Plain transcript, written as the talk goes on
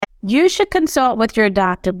You should consult with your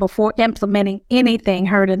doctor before implementing anything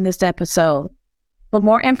heard in this episode. For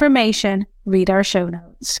more information, read our show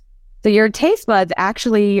notes. So your taste buds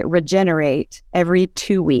actually regenerate every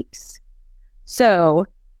 2 weeks. So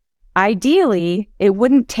ideally, it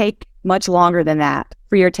wouldn't take much longer than that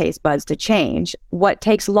for your taste buds to change. What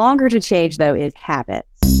takes longer to change, though, is habits.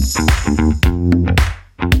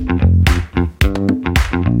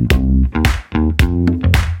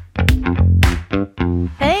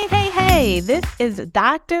 Hey, this is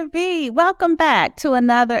Dr. V. Welcome back to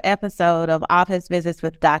another episode of Office Visits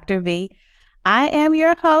with Dr. V. I am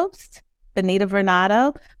your host, Benita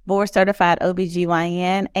Vernado, board-certified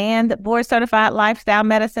OBGYN and board-certified lifestyle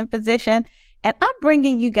medicine physician. And I'm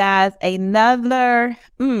bringing you guys another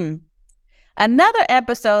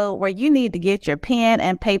episode where you need to get your pen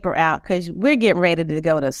and paper out because we're getting ready to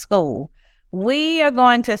go to school. We are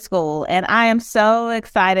going to school, and I am so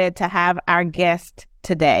excited to have our guest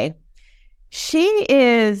today.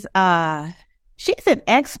 She's an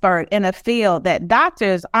expert in a field that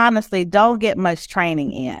doctors honestly don't get much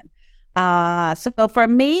training in. So for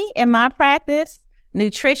me, in my practice,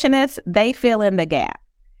 nutritionists, they fill in the gap.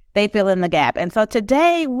 And so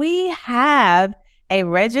today we have a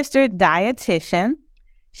registered dietitian.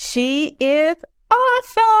 She is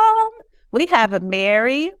awesome. We have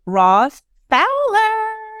Mary Ross Fowler.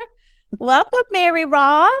 Welcome, Mary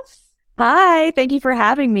Ross. Hi, thank you for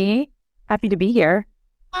having me. Happy to be here.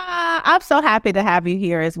 I'm so happy to have you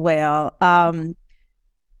here as well.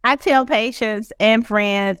 I tell patients and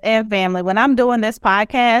friends and family, when I'm doing this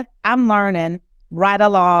podcast, I'm learning right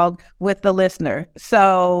along with the listener.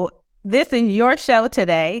 So this is your show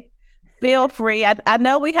today. Feel free. I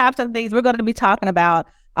know we have some things we're going to be talking about,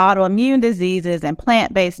 autoimmune diseases and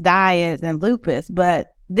plant-based diets and lupus,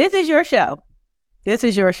 but this is your show.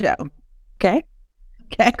 Okay,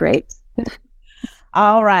 great.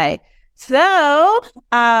 All right. So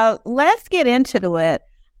let's get into it.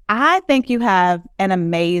 I think you have an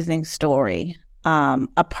amazing story,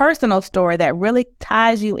 a personal story that really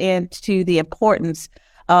ties you into the importance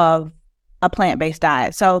of a plant-based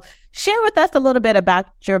diet. So share with us a little bit about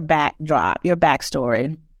your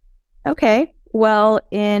backstory. Okay. Well,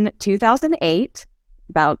 in 2008,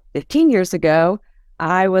 about 15 years ago,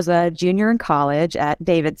 I was a junior in college at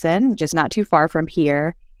Davidson, just not too far from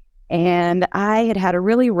here. And I had a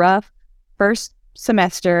really rough first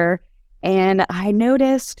semester, and I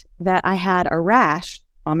noticed that I had a rash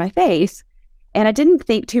on my face, and I didn't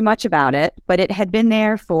think too much about it, but it had been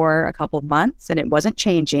there for a couple of months and it wasn't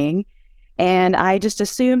changing. And I just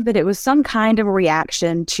assumed that it was some kind of a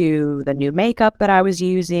reaction to the new makeup that I was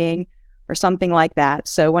using or something like that.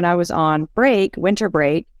 So when I was on winter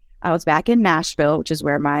break, I was back in Nashville, which is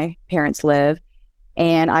where my parents live.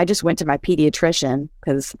 And I just went to my pediatrician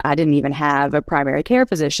because I didn't even have a primary care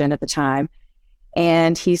physician at the time.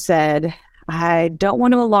 And he said, I don't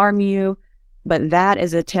want to alarm you, but that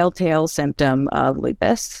is a telltale symptom of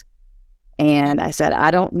lupus. And I said,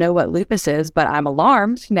 I don't know what lupus is, but I'm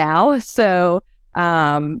alarmed now. So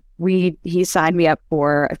he signed me up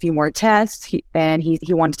for a few more tests. He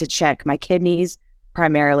wanted to check my kidneys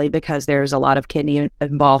primarily because there's a lot of kidney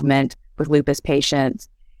involvement with lupus patients.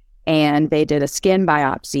 And they did a skin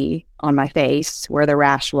biopsy on my face where the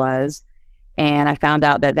rash was. And I found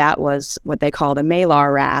out that that was what they call the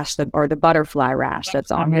malar rash, or the butterfly rash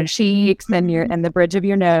that's on your cheeks and the bridge of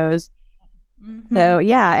your nose. Mm-hmm. So,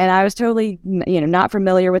 yeah, and I was totally, not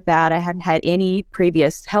familiar with that. I hadn't had any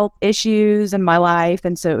previous health issues in my life.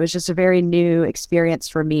 And so it was just a very new experience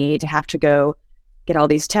for me to have to go get all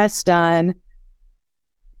these tests done.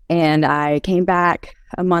 And I came back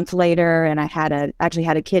a month later, and I actually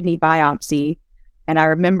had a kidney biopsy. And I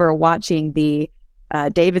remember watching the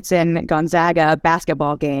Davidson Gonzaga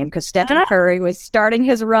basketball game because Stephen Curry was starting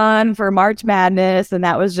his run for March Madness, and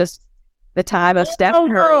that was just the time of Steph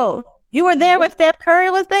Curry. You were there when Steph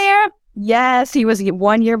Curry was there? Yes, he was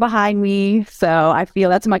 1 year behind me, so I feel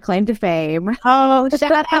that's my claim to fame. Oh,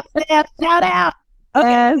 shout out, Steph! Shout out!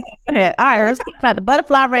 Okay, yes. All right, let's talk about the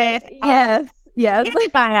butterfly rash. Yes. Kidney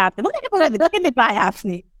biopsy. What is the kidney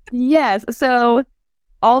biopsy? Yes. So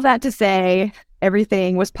all that to say,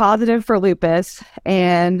 everything was positive for lupus,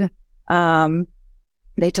 and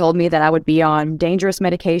they told me that I would be on dangerous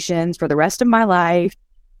medications for the rest of my life,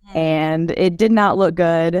 and it did not look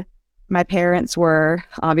good. My parents were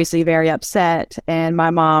obviously very upset, and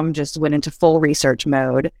my mom just went into full research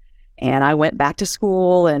mode, and I went back to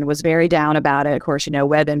school and was very down about it. Of course,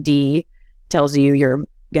 WebMD tells you you're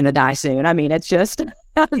going to die soon. I mean, it's just,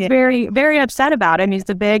 I was very, very upset about it. I mean, it's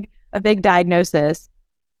a big diagnosis.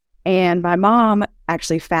 And my mom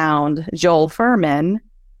actually found Joel Furman,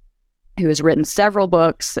 who has written several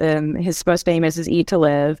books. His most famous is Eat to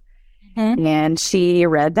Live. Mm-hmm. And she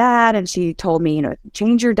read that and she told me,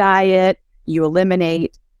 change your diet, you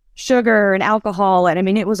eliminate sugar and alcohol. And I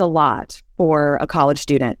mean, it was a lot for a college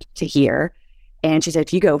student to hear. And she said,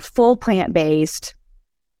 if you go full plant-based,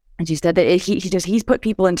 and she said that he's put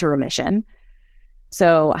people into remission.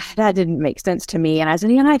 So that didn't make sense to me. And I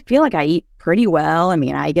said, I feel like I eat pretty well. I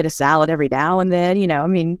mean, I get a salad every now and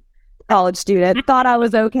then, college student, thought I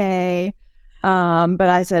was okay. But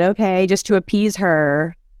I said, okay, just to appease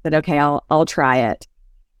her, said, okay, I'll try it.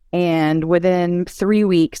 And within 3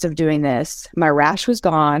 weeks of doing this, my rash was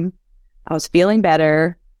gone. I was feeling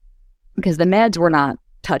better because the meds were not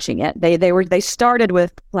touching it. They started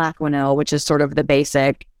with Plaquenil, which is sort of the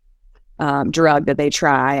basic drug that they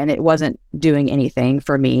try, and it wasn't doing anything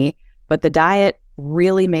for me. But the diet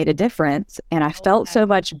really made a difference, and I felt so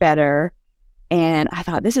much better. And I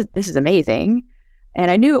thought, this is amazing.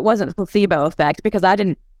 And I knew it wasn't a placebo effect because I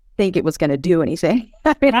didn't think it was going to do anything.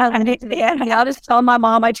 I mean, I'll just tell my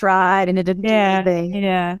mom I tried, and it didn't do anything.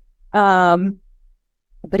 Yeah.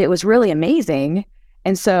 But it was really amazing.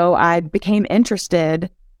 And so I became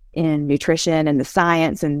interested in nutrition and the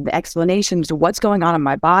science and the explanations to what's going on in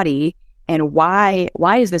my body and why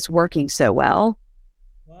is this working so well.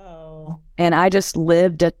 Whoa. And I just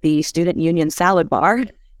lived at the student union salad bar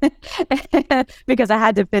because I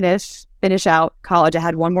had to finish out college. I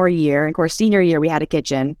had one more year. And of course, senior year, we had a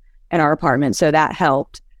kitchen in our apartment. So that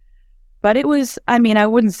helped. But it was, I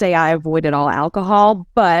wouldn't say I avoided all alcohol,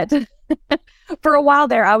 but for a while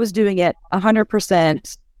there, I was doing it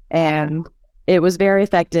 100%, and it was very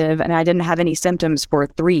effective. And I didn't have any symptoms for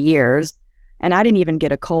 3 years, and I didn't even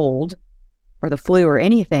get a cold or the flu or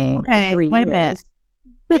anything. Okay, wait a minute.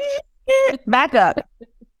 Back up.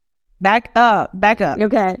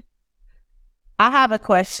 Okay. I have a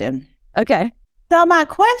question. Okay. So my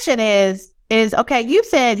question is okay, you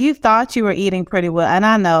said you thought you were eating pretty well. And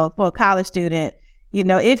I know for a college student,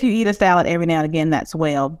 if you eat a salad every now and again, that's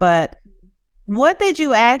well. But what did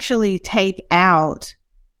you actually take out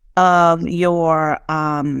of your,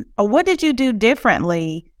 or what did you do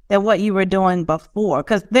differently than what you were doing before?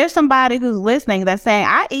 Because there's somebody who's listening that's saying,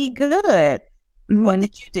 I eat good. What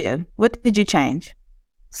did you do? What did you change?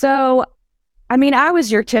 So, I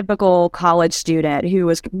was your typical college student who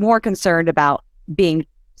was more concerned about being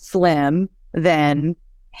slim than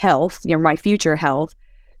health, my future health.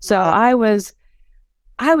 So I was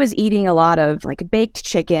eating a lot of like baked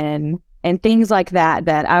chicken and things like that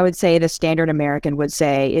I would say the standard American would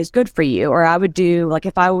say is good for you. Or I would do, like,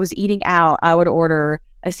 if I was eating out, I would order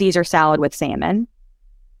a Caesar salad with salmon.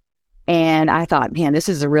 And I thought, man, this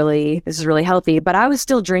is really healthy. But I was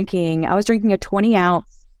drinking a 20-ounce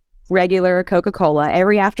regular Coca-Cola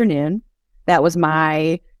every afternoon. That was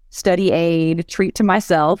my study aid treat to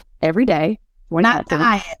myself every day. Not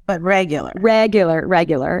diet, but regular.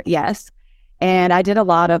 Regular, yes. And I did a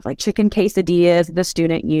lot of like chicken quesadillas at the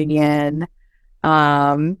student union.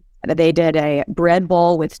 They did a bread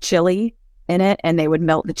bowl with chili in it, and they would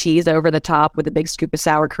melt the cheese over the top with a big scoop of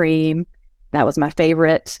sour cream. That was my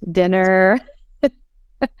favorite dinner.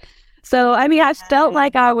 So, I felt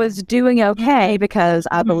like I was doing okay because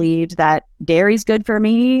I believed that dairy's good for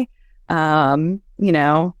me.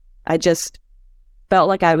 I just felt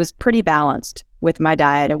like I was pretty balanced with my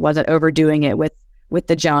diet. I wasn't overdoing it with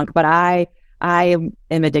the junk, but I am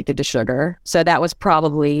addicted to sugar. So that was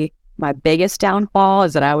probably my biggest downfall,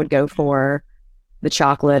 is that I would go for the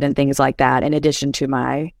chocolate and things like that, in addition to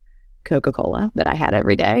my Coca-Cola that I had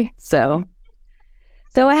every day. So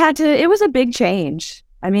I had to, it was a big change.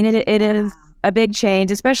 It is a big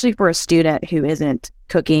change, especially for a student who isn't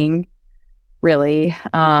cooking really.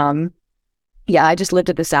 I just lived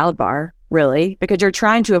at the salad bar, really, because you're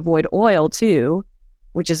trying to avoid oil too,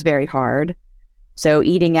 which is very hard. So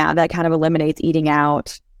eating out, that kind of eliminates eating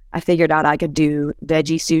out. I figured out I could do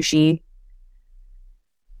veggie sushi.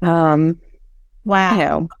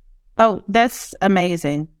 Wow. Oh, that's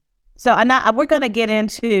amazing. So we're going to get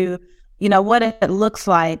into, what it looks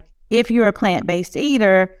like if you're a plant-based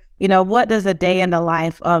eater. What does a day in the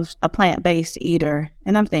life of a plant-based eater?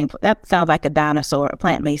 And I'm thinking that sounds like a dinosaur, a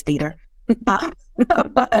plant-based eater. But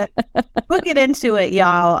we'll get into it,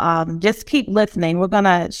 y'all. Just keep listening.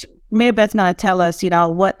 Maribeth's going to tell us,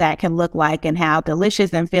 what that can look like and how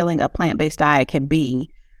delicious and filling a plant-based diet can be.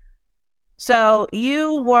 So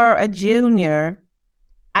you were a junior.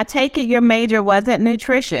 I take it your major wasn't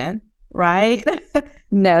nutrition, right?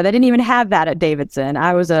 No, they didn't even have that at Davidson.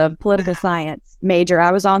 I was a political science major.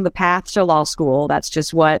 I was on the path to law school. That's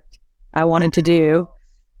just what I wanted to do.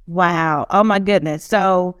 Wow. Oh my goodness.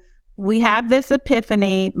 So we have this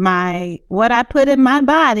epiphany. What I put in my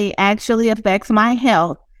body actually affects my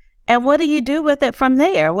health. And what do you do with it from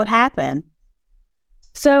there? What happened?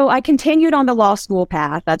 So I continued on the law school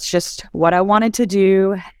path. That's just what I wanted to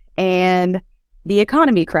do. And the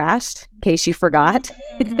economy crashed, in case you forgot,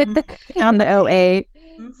 on the '08.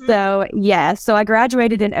 So I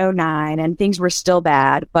graduated in '09 and things were still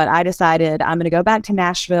bad, but I decided I'm going to go back to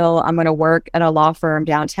Nashville. I'm going to work at a law firm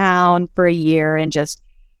downtown for a year and just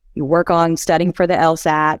work on studying for the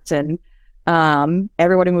LSATs. And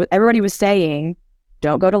everybody was saying,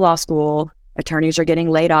 don't go to law school. Attorneys are getting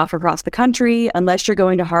laid off across the country. Unless you're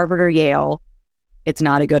going to Harvard or Yale, it's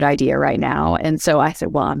not a good idea right now. And so I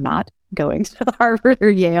said, well, I'm not going to Harvard or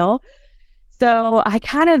Yale. So I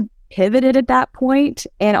kind of pivoted at that point,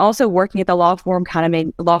 and also working at the law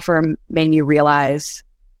firm made me realize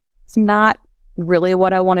it's not really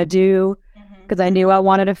what I want to do, because I knew I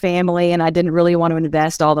wanted a family and I didn't really want to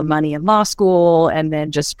invest all the money in law school and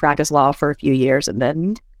then just practice law for a few years and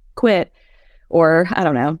then quit. Or I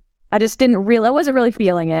don't know. I wasn't really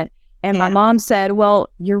feeling it. And my mom said, well,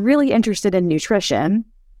 you're really interested in nutrition.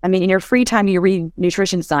 I mean, in your free time, you read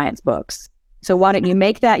nutrition science books. So why don't you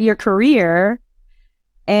make that your career?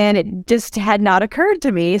 And it just had not occurred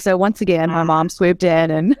to me. So once again, my mom swooped in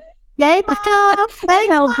and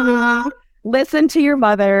listen to your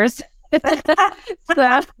mothers.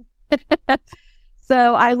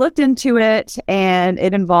 So I looked into it, and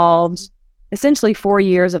it involved essentially 4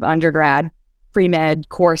 years of undergrad pre-med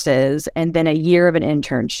courses and then a year of an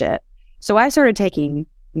internship. So I started taking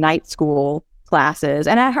night school classes,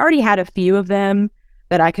 and I already had a few of them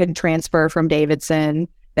that I could transfer from Davidson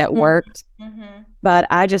that worked. But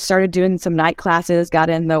I just started doing some night classes, got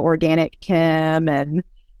in the organic chem and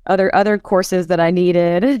other courses that I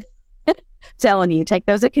needed. Telling you, take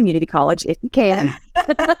those at community college if you can.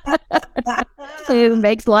 It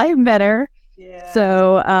makes life better. Yeah.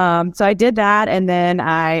 So I did that, and then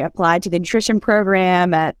I applied to the nutrition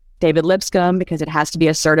program at David Lipscomb because it has to be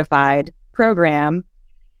a certified program.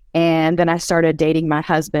 And then I started dating my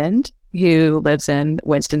husband, who lives in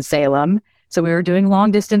Winston-Salem. So we were doing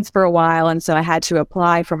long distance for a while, and so I had to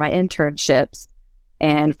apply for my internships.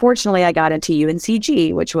 And fortunately, I got into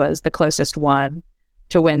UNCG, which was the closest one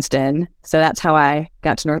to Winston. So that's how I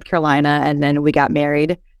got to North Carolina, and then we got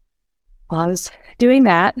married while I was doing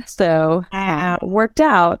that. So it worked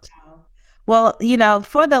out. Well,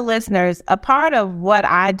 for the listeners, a part of what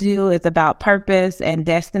I do is about purpose and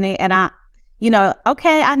destiny. And I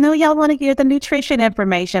know y'all want to hear the nutrition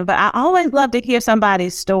information, but I always love to hear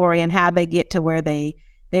somebody's story and how they get to where they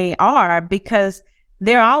are, because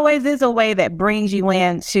there always is a way that brings you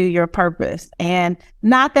into your purpose. And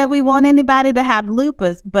not that we want anybody to have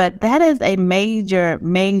lupus, but that is a major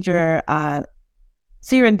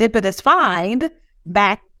serendipitous find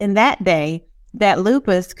back in that day, that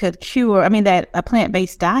lupus could cure, that a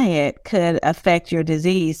plant-based diet could affect your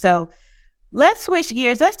disease. So let's switch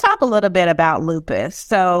gears. Let's talk a little bit about lupus.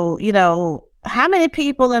 So, how many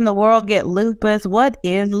people in the world get lupus? What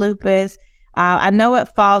is lupus? I know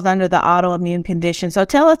it falls under the autoimmune condition. So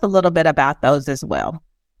tell us a little bit about those as well.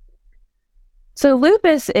 So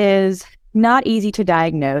lupus is not easy to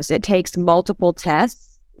diagnose. It takes multiple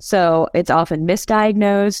tests. So it's often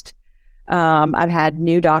misdiagnosed. I've had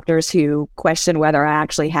new doctors who question whether I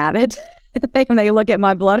actually have it. They look at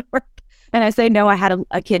my blood work and I say, no, I had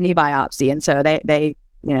a kidney biopsy. And so they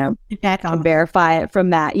verify it from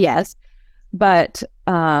that. Yes. But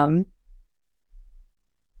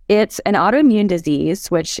it's an autoimmune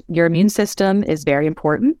disease, which your immune system is very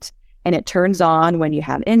important, and it turns on when you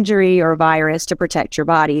have injury or virus to protect your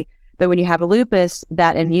body. But when you have a lupus,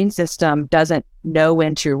 that immune system doesn't know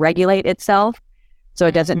when to regulate itself. So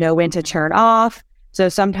it doesn't know when to turn off. So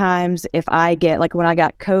sometimes if I get, like when I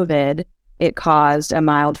got COVID, it caused a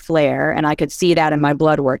mild flare, and I could see that in my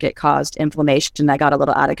blood work. It caused inflammation that got a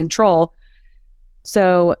little out of control.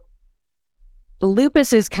 So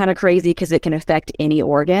lupus is kind of crazy because it can affect any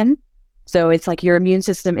organ. So it's like your immune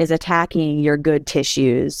system is attacking your good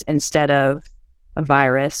tissues instead of a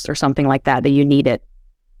virus or something like that you need it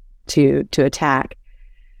to attack.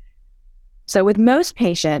 So with most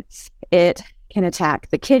patients, it can attack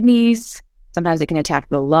the kidneys. Sometimes it can attack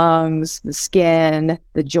the lungs, the skin,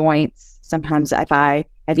 the joints. Sometimes if I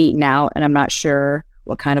have eaten out and I'm not sure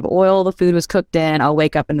what kind of oil the food was cooked in, I'll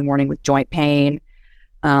wake up in the morning with joint pain.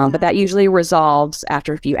 But that usually resolves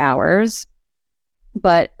after a few hours.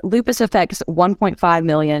 But lupus affects 1.5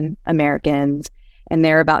 million Americans, and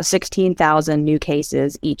there are about 16,000 new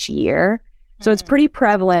cases each year. So it's pretty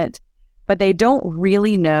prevalent, but they don't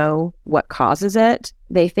really know what causes it.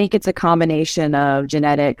 They think it's a combination of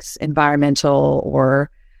genetics, environmental,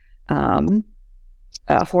 or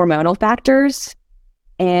hormonal factors.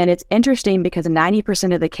 And it's interesting because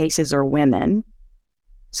 90% of the cases are women.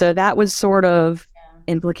 So that would sort of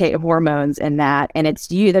implicate hormones in that. And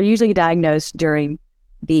they're usually diagnosed during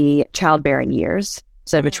the childbearing years.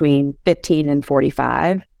 So between 15 and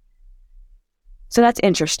 45. So that's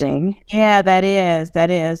interesting. Yeah, that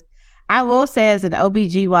is. I will say as an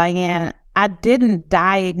OBGYN, I didn't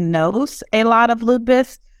diagnose a lot of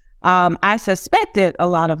lupus. I suspected a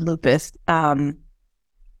lot of lupus.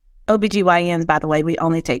 OBGYNs, by the way, we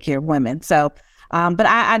only take care of women. So, but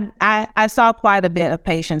I saw quite a bit of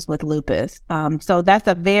patients with lupus. So that's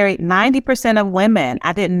 90% of women.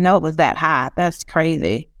 I didn't know it was that high. That's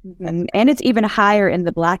crazy. And it's even higher in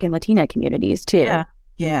the Black and Latina communities too.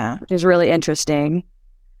 Yeah. Which is really interesting.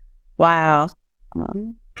 Wow.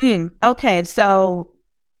 Okay. So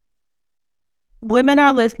women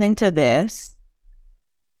are listening to this.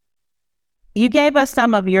 You gave us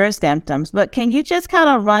some of your symptoms, but can you just kind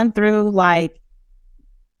of run through, like,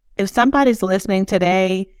 if somebody's listening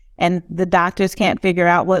today and the doctors can't figure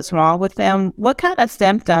out what's wrong with them, what kind of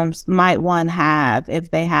symptoms might one have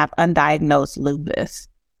if they have undiagnosed lupus?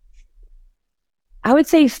 I would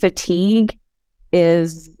say fatigue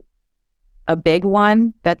is a big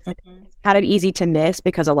one that's kind of easy to miss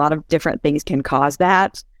because a lot of different things can cause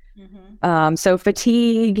that. So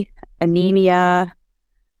fatigue, anemia,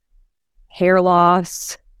 hair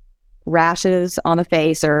loss, rashes on the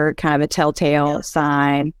face are kind of a telltale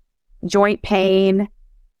sign. Joint pain.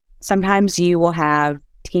 Sometimes you will have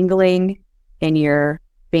tingling in your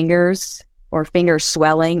fingers, or finger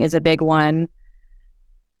swelling is a big one.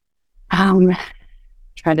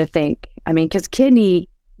 Trying to think. I mean, because kidneys,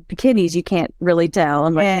 you can't really tell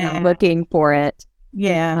unless you're looking for it.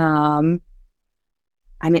 Yeah.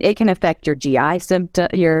 I mean, it can affect your GI symptom,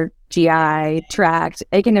 your GI tract.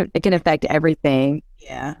 It can affect everything.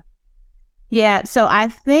 Yeah. Yeah. So I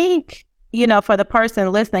think, for the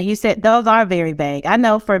person listening, you said those are very vague. I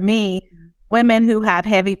know for me, women who have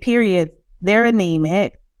heavy periods, they're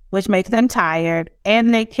anemic, which makes them tired,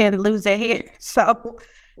 and they can lose their hair. So,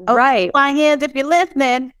 right. My hands, if you're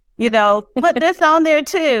listening, put this on there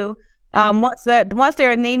too. Once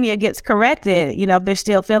their anemia gets corrected, if they're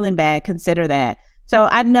still feeling bad, consider that. So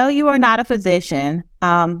I know you are not a physician,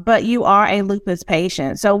 but you are a lupus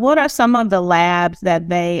patient. So what are some of the labs that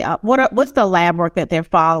what's the lab work that they're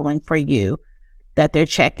following for you, that they're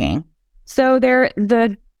checking? So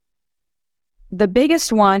the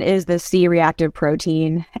biggest one is the C-reactive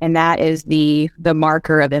protein, and that is the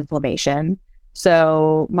marker of inflammation.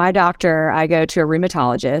 So my doctor, I go to a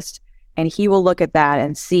rheumatologist, and he will look at that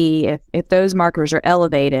and see if those markers are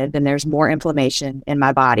elevated, then there's more inflammation in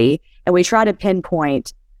my body. And we try to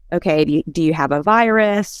pinpoint, okay, do you have a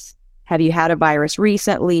virus? Have you had a virus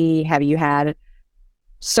recently? Have you had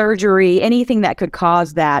surgery? Anything that could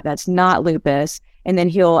cause that's not lupus. And then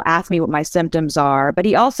he'll ask me what my symptoms are. But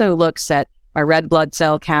he also looks at my red blood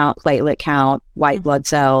cell count, platelet count, white blood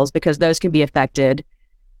cells, because those can be affected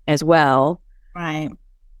as well. Right.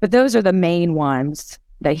 But those are the main ones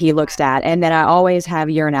that he looks at. And then I always have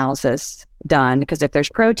urinalysis done, because if there's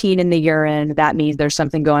protein in the urine, that means there's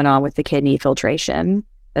something going on with the kidney filtration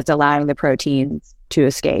that's allowing the proteins to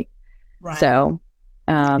escape. Right. So,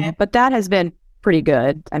 but that has been pretty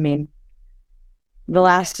good. I mean, the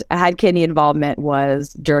last I had kidney involvement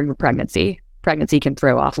was during pregnancy. Pregnancy can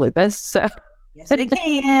throw off lupus. So yes, it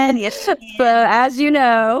can. Yes, it can. So as you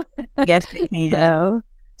know, yes, it can.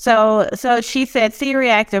 So she said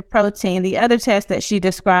C-reactive protein. The other test that she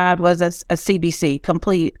described was a CBC,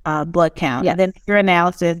 complete blood count. Yes. And then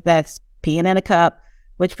urinalysis, that's peeing in a cup,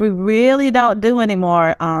 which we really don't do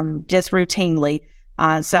anymore, just routinely.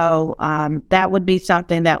 So that would be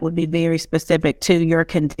something that would be very specific to your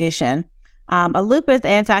condition. A lupus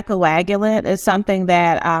anticoagulant is something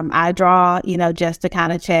that I draw, just to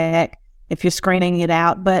kind of check if you're screening it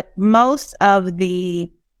out. But most of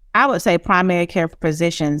I would say primary care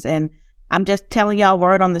physicians, and I'm just telling y'all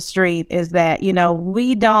word on the street, is that,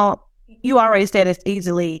 we don't, you already said it's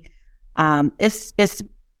easily, it's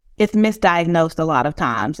misdiagnosed a lot of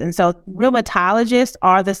times. And so rheumatologists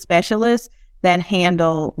are the specialists that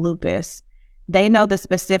handle lupus. They know the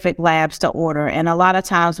specific labs to order. And a lot of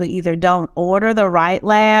times we either don't order the right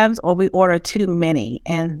labs or we order too many.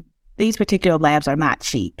 And these particular labs are not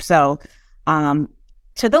cheap. So to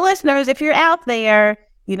the listeners, if you're out there,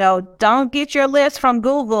 don't get your list from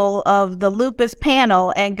Google of the lupus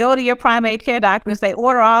panel and go to your primary care doctor and say,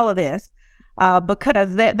 order all of this,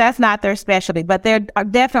 because that's not their specialty. But there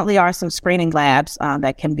definitely are some screening labs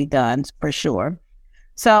that can be done for sure.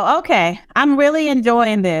 So, okay, I'm really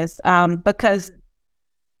enjoying this because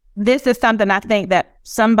this is something I think that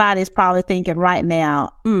somebody's probably thinking right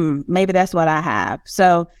now, maybe that's what I have.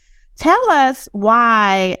 So tell us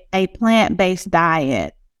why a plant-based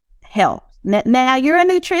diet helps. Now you're a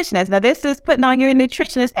nutritionist. Now this is putting on your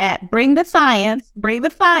nutritionist hat. Bring the science. Bring the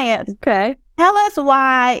science. Okay. Tell us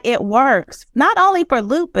why it works, not only for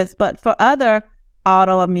lupus, but for other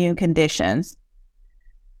autoimmune conditions.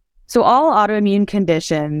 So all autoimmune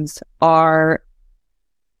conditions are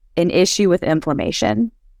an issue with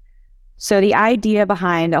inflammation. So the idea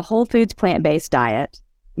behind a whole foods plant-based diet,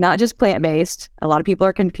 not just plant-based, a lot of people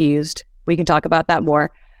are confused. We can talk about that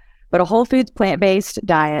more. But a whole foods plant-based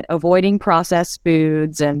diet, avoiding processed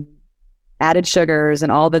foods and added sugars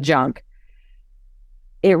and all the junk,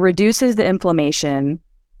 it reduces the inflammation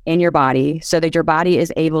in your body so that your body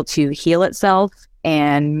is able to heal itself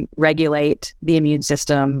and regulate the immune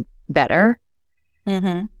system better.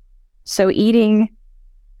 Mm-hmm. So eating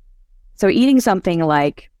something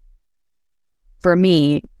like, for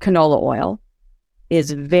me, canola oil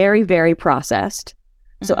is very, very processed.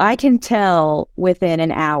 So I can tell within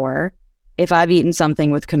an hour if I've eaten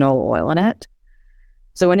something with canola oil in it.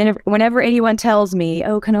 So whenever anyone tells me,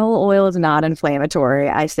 oh, canola oil is not inflammatory,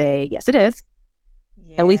 I say, yes, it is.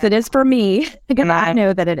 Yeah. At least it is for me, because I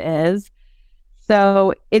know that it is.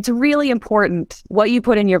 So it's really important. What you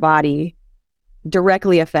put in your body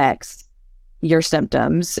directly affects your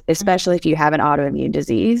symptoms, especially if you have an autoimmune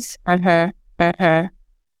disease.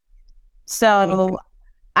 So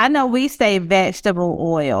I know we say vegetable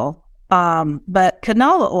oil, but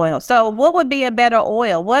canola oil. So what would be a better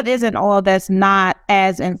oil? What is an oil that's not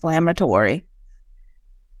as inflammatory?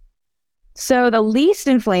 So the least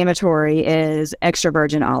inflammatory is extra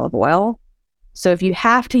virgin olive oil. So if you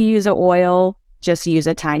have to use an oil, just use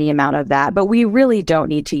a tiny amount of that. But we really don't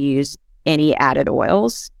need to use any added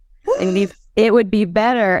oils. And it would be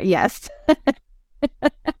better, yes.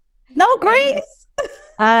 No grease.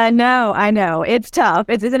 No, I know. It's tough.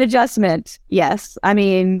 It's an adjustment. Yes. I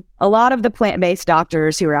mean, a lot of the plant-based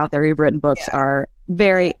doctors who are out there who've written books are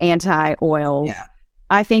very anti-oil. Yeah.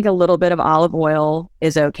 I think a little bit of olive oil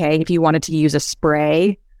is okay if you wanted to use a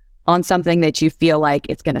spray on something that you feel like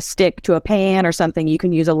it's going to stick to a pan or something. You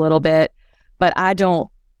can use a little bit, but I don't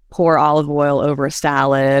pour olive oil over a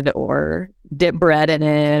salad or dip bread in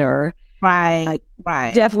it, or right.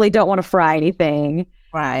 Definitely don't want to fry anything.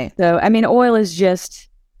 Right. So, I mean, oil is just,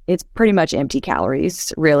 it's pretty much empty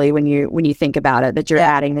calories, really, when you think about it, that you're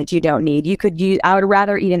adding that you don't need. I would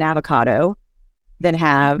rather eat an avocado than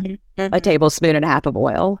have a tablespoon and a half of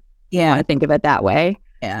oil. Yeah. I think of it that way.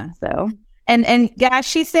 Yeah. So, and guys,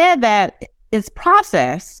 she said that it's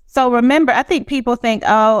processed. So remember, I think people think,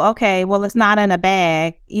 oh, okay, well, it's not in a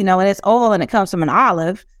bag, and it's oil and it comes from an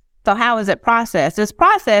olive. So how is it processed? It's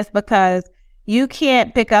processed because you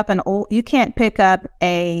can't pick up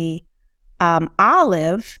a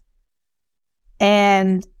olive,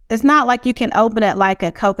 and it's not like you can open it like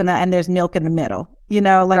a coconut and there's milk in the middle.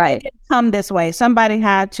 Right. It didn't come this way. Somebody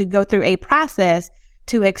had to go through a process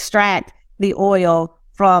to extract the oil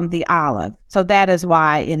from the olive. So that is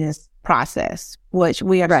why it is processed, which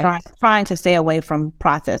we are trying to stay away from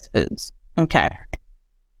processed foods. Okay.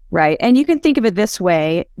 Right. And you can think of it this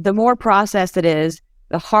way. The more processed it is,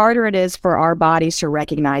 the harder it is for our bodies to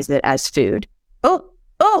recognize it as food.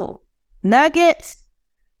 Oh, nuggets.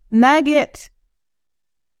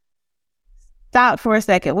 Stop for a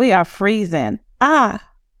second. We are freezing. Sorry,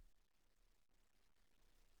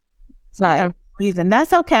 I'm freezing.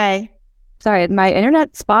 That's okay. Sorry, my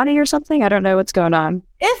internet spotty or something? I don't know what's going on.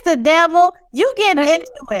 It's the devil. You get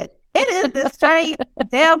into it. It is the straight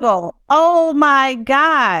devil. Oh my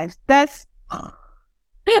gosh. That's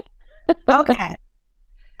okay.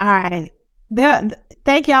 All right.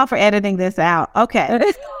 Thank y'all for editing this out.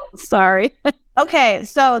 Okay. Sorry. Okay.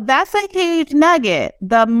 So that's a huge nugget.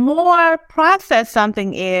 The more processed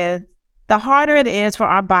something is, the harder it is for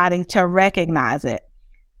our body to recognize it.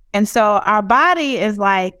 And so our body is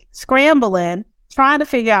like scrambling, trying to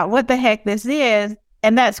figure out what the heck this is.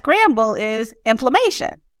 And that scramble is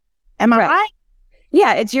inflammation. Am I right?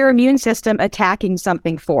 Yeah. It's your immune system attacking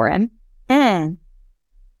something foreign.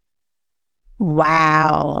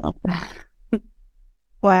 Wow.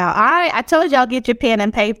 Wow. All right. I told y'all, get your pen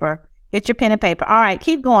and paper. Get your pen and paper. All right.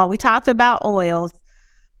 Keep going. We talked about oils.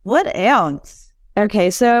 What else? Okay.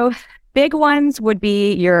 So big ones would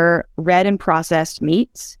be your red and processed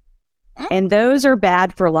meats. And those are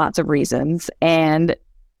bad for lots of reasons. And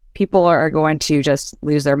people are going to just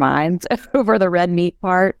lose their minds over the red meat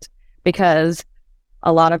part, because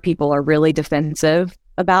a lot of people are really defensive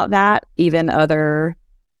about that, even other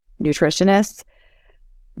nutritionists.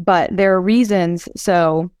 But there are reasons.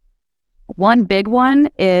 So One big one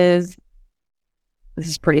is, this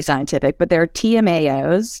is pretty scientific, but they're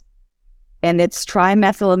TMAOs, and it's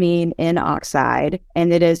trimethylamine N oxide,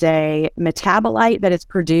 and it is a metabolite that is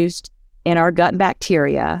produced in our gut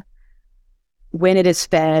bacteria when it is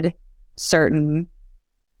fed certain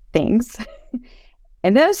things.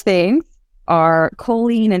 And those things are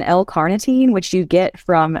choline and L-carnitine, which you get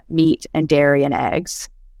from meat and dairy and eggs.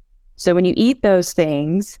 So when you eat those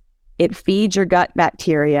things, it feeds your gut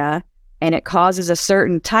bacteria, and it causes a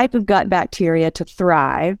certain type of gut bacteria to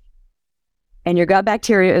thrive. And your gut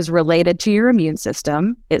bacteria is related to your immune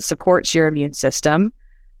system. It supports your immune system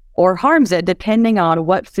or harms it depending on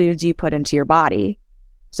what foods you put into your body.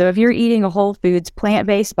 So if you're eating a whole foods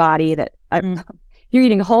plant-based you're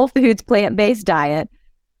eating a whole foods plant-based diet,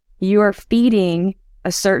 you are feeding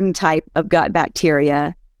a certain type of gut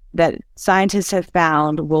bacteria that scientists have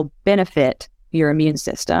found will benefit your immune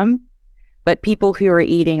system. But people who are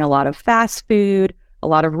eating a lot of fast food, a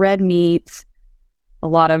lot of red meats, a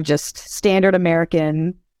lot of just standard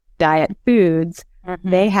American diet foods,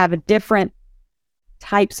 they have different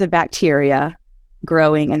types of bacteria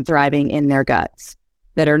growing and thriving in their guts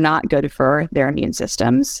that are not good for their immune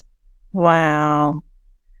systems. Wow.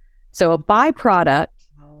 So a byproduct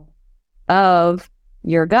of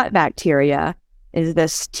your gut bacteria is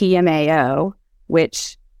this TMAO,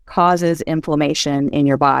 which causes inflammation in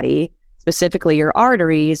your body, specifically your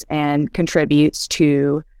arteries, and contributes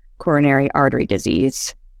to coronary artery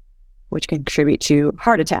disease, which can contribute to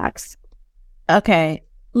heart attacks. Okay.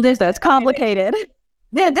 So it's complicated.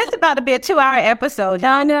 Yeah, this is about to be a 2-hour episode.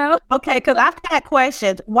 I know. Okay, because I've had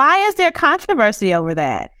questions. Why is there controversy over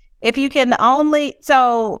that? If you can only,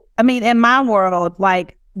 in my world,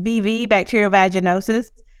 like BV, bacterial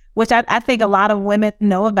vaginosis, which I think a lot of women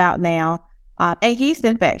know about now, and yeast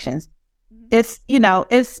infections. It's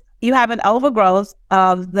you have an overgrowth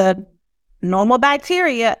of the normal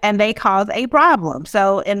bacteria, and they cause a problem.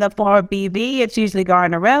 So in the form of BV, it's usually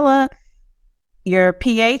Gardnerella. Your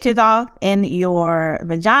pH is off in your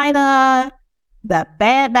vagina. The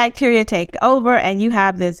bad bacteria take over, and you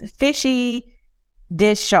have this fishy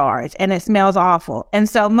discharge, and it smells awful. And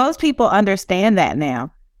so most people understand that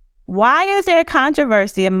now. Why is there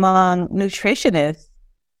controversy among nutritionists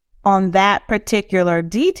on that particular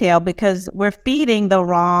detail? Because we're feeding the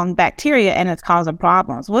wrong bacteria and it's causing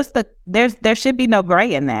problems. There should be no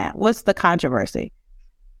gray in that. What's the controversy?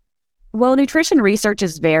 Well, nutrition research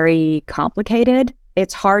is very complicated.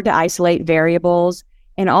 It's hard to isolate variables.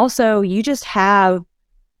 And also you have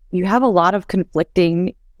a lot of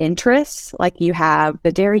conflicting interests. Like you have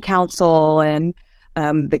the Dairy Council and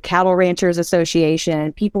the Cattle Ranchers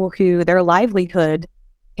Association, people who their livelihood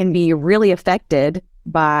can be really affected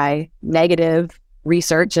by negative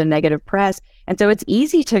research and negative press. And so it's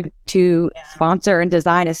easy to sponsor and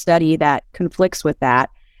design a study that conflicts with that.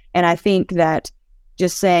 And I think that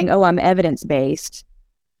just saying, oh, I'm evidence-based,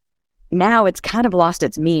 now it's kind of lost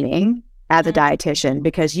its meaning as a dietitian,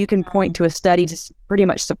 because you can point to a study to pretty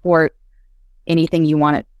much support anything you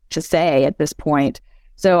want it to say at this point.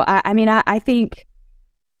 So I think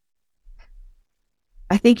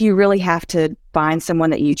you really have to find someone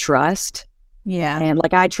that you trust. Yeah. And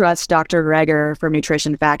like I trust Dr. Greger from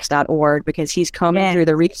nutritionfacts.org because he's combing through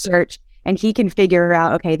the research and he can figure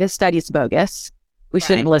out, okay, this study's bogus. We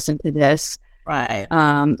shouldn't listen to this. Right.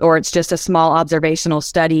 Or it's just a small observational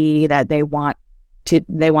study that they want to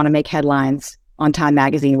make headlines on Time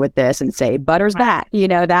Magazine with this and say, butter's back,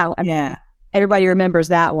 that. Yeah. Everybody remembers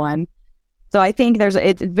that one. So I think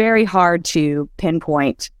it's very hard to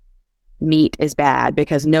pinpoint meat is bad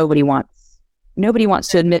because nobody wants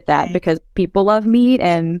to admit that, because people love meat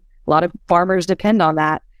and a lot of farmers depend on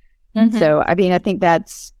that. Mm-hmm. So, I think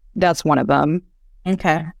that's one of them.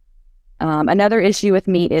 Okay. Another issue with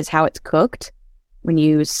meat is how it's cooked. When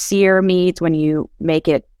you sear meats, when you make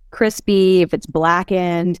it crispy, if it's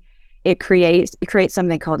blackened, it creates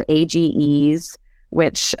something called AGEs,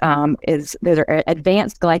 which those are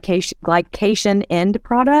advanced glycation end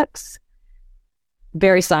products.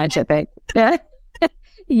 Very scientific.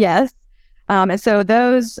 Yes. And so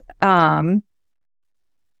those can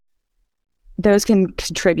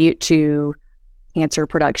contribute to cancer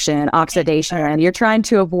production, oxidation. You're trying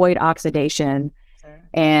to avoid oxidation.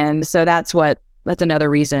 And so that's another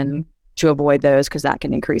reason to avoid those, because that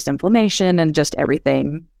can increase inflammation and just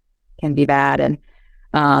everything can be bad and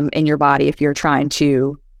in your body if you're trying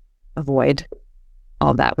to avoid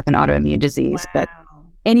all that with an autoimmune disease. But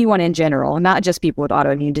anyone in general, not just people with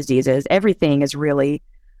autoimmune diseases, everything is really,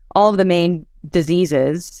 all of the main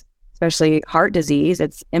diseases, especially heart disease,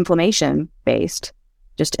 it's inflammation based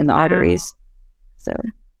just in the arteries. So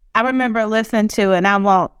I remember listening to, and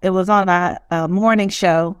it was on a morning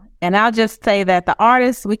show, and I'll just say that the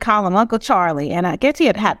artist, we call him Uncle Charlie, and I guess he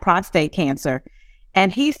had prostate cancer.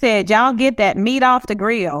 And he said, y'all get that meat off the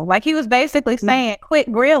grill. Like he was basically saying,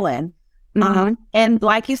 quit grilling. And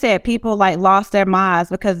like you said, people like lost their minds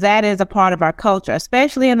because that is a part of our culture,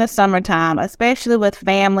 especially in the summertime, especially with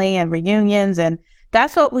family and reunions. And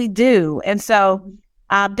that's what we do. And so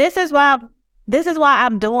this is why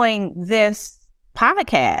I'm doing this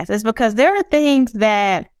podcast, is because there are things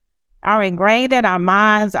that are ingrained in our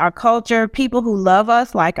minds, our culture, people who love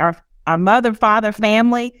us, like our mother, father,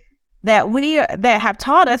 family, that have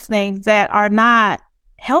taught us things that are not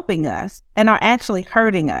helping us and are actually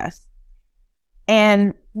hurting us.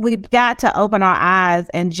 And we've got to open our eyes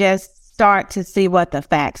and just start to see what the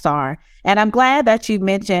facts are. And I'm glad that you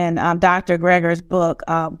mentioned Dr. Greger's book.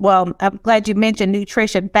 I'm glad you mentioned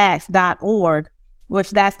nutritionfacts.org, which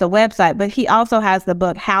that's the website. But he also has the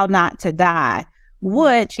book, How Not to Die,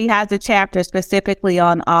 which he has a chapter specifically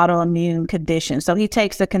on autoimmune conditions. So he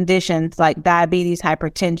takes the conditions like diabetes,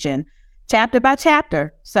 hypertension, chapter by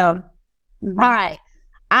chapter. So, all right.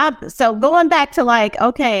 So going back to like,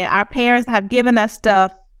 okay, our parents have given us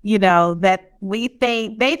stuff, that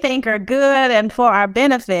they think are good and for our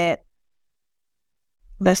benefit.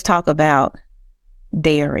 Let's talk about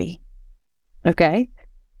dairy. Okay.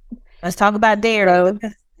 Let's talk about dairy.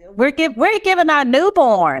 We're giving our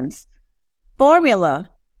newborns formula,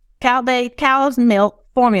 cow's milk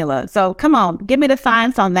formula. So come on, give me the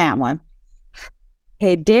science on that one.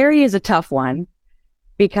 Okay, dairy is a tough one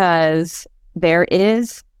because there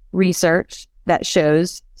is research that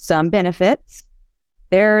shows some benefits.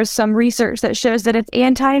 There's some research that shows that it's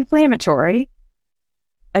anti-inflammatory.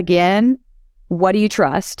 Again, what do you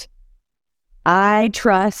trust? I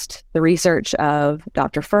trust the research of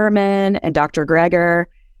Dr. Furman and Dr. Greger,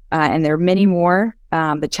 and there are many more.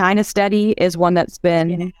 The China study is one that's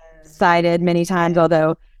been cited many times,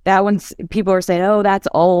 although that one's, people are saying, oh, that's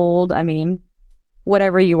old. I mean,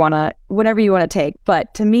 whatever you want to take.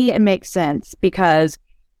 But to me, it makes sense because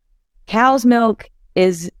cow's milk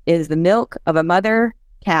is the milk of a mother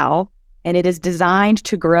cow, and it is designed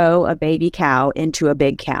to grow a baby cow into a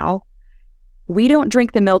big cow. We don't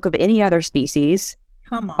drink the milk of any other species.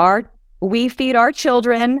 Come on. We feed our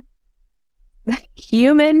children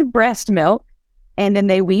human breast milk, and then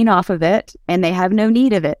they wean off of it, and they have no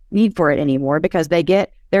need for it anymore because they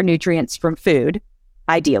get their nutrients from food,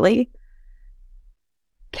 ideally.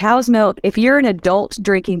 Cow's milk, if you're an adult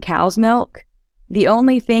drinking cow's milk, the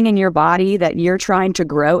only thing in your body that you're trying to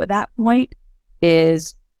grow at that point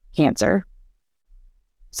is cancer.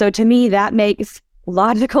 So to me, that makes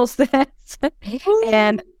logical sense.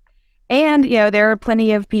 and there are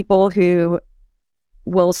plenty of people who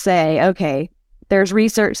will say, okay, there's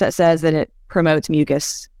research that says that it promotes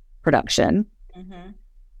mucus production.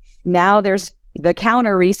 Now there's the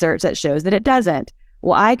counter research that shows that it doesn't.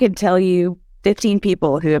 Well, I could tell you 15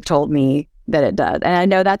 people who have told me that it does. And I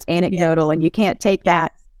know that's anecdotal and you can't take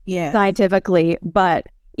that scientifically, but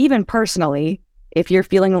even personally, if you're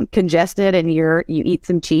feeling congested and you eat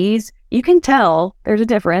some cheese, you can tell there's a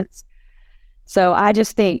difference. So I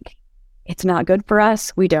just think it's not good for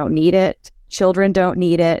us. We don't need it. Children don't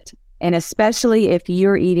need it. And especially if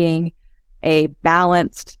you're eating a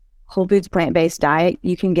balanced whole foods plant-based diet,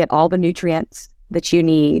 you can get all the nutrients that you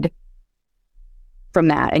need from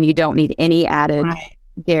that, and you don't need any added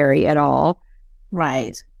dairy at all.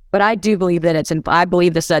 Right. But I do believe that I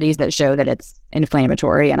believe the studies that show that it's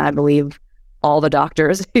inflammatory, and I believe all the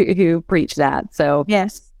doctors who preach that. So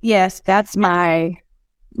yes, that's my,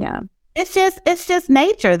 It's just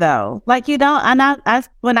nature though. Like you don't, and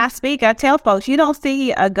when I speak, I tell folks, you don't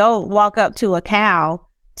see a goat walk up to a cow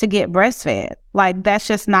to get breastfed. Like that's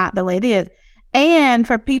just not the way it is. And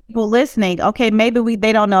for people listening, okay, maybe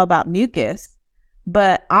they don't know about mucus,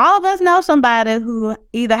 but all of us know somebody who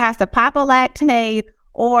either has to pop a lactate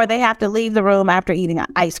or they have to leave the room after eating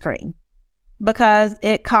ice cream because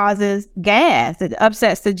it causes gas. It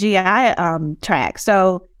upsets the GI tract.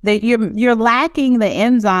 So that you're lacking the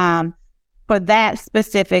enzyme for that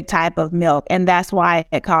specific type of milk, and that's why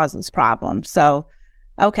it causes problems. So,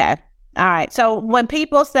 okay. All right. So when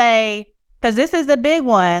people say, because this is the big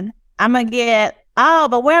one, I'm going to get,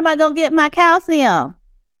 but where am I going to get my calcium?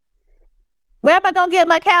 Where am I going to get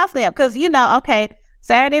my calcium? Because, okay,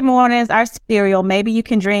 Saturday mornings, our cereal, maybe you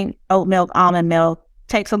can drink oat milk, almond milk.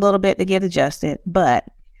 Takes a little bit to get adjusted. But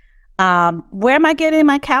where am I getting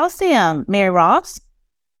my calcium, Mary Ross?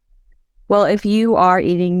 Well, if you are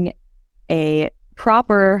eating a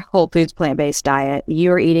proper whole foods plant-based diet,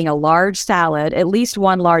 you're eating a large salad, at least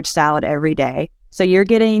one large salad every day. So you're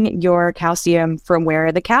getting your calcium from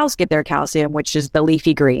where the cows get their calcium, which is the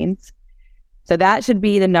leafy greens. So that should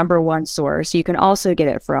be the number one source. You can also get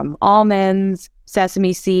it from almonds,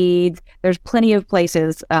 sesame seeds. There's plenty of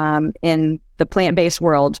places in the plant-based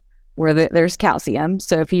world where there's calcium.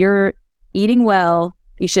 So if you're eating well,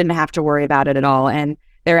 you shouldn't have to worry about it at all. And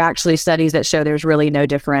there are actually studies that show there's really no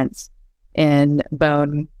difference in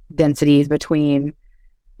bone densities between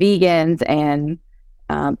vegans and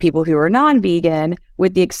people who are non-vegan,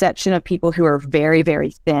 with the exception of people who are very,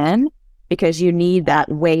 very thin, because you need that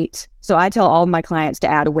weight. So I tell all of my clients to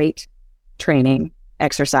add weight training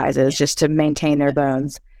exercises just to maintain their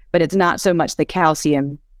bones. But it's not so much the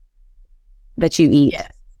calcium that you eat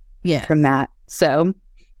from that. So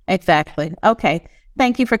exactly. Okay.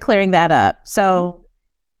 Thank you for clearing that up. So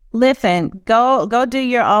listen, go do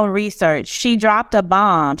your own research. She dropped a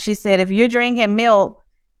bomb. She said, if you're drinking milk,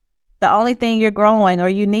 the only thing you're growing or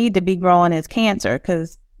you need to be growing is cancer.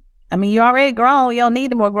 Because, I mean, you're already grown. You don't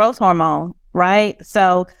need more growth hormone, right?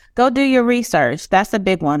 So go do your research. That's a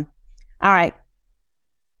big one. All right.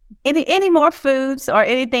 Any more foods or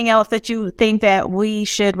anything else that you think that we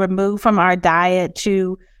should remove from our diet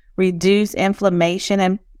to reduce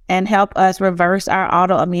inflammation and help us reverse our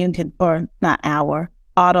autoimmune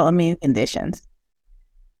conditions?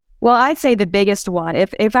 Well, I'd say the biggest one,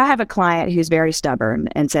 if I have a client who's very stubborn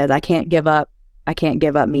and says, I can't give up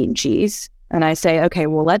meat and cheese. And I say, okay,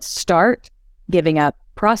 well, let's start giving up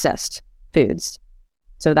processed foods.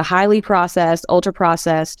 So the highly processed, ultra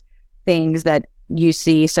processed things that you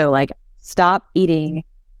see. So like stop eating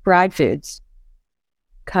fried foods,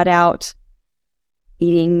 cut out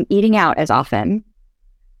eating out as often,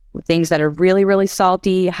 things that are really, really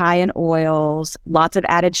salty, high in oils, lots of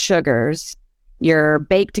added sugars, your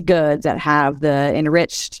baked goods that have the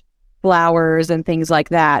enriched flours and things like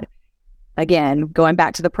that. Again, going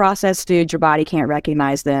back to the processed foods, your body can't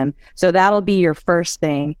recognize them. So that'll be your first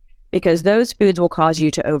thing, because those foods will cause you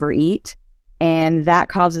to overeat, and that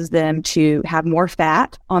causes them to have more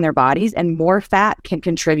fat on their bodies, and more fat can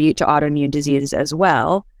contribute to autoimmune diseases as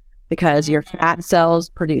well, because your fat cells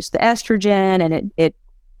produce the estrogen and it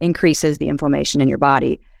increases the inflammation in your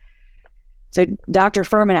body. So Dr.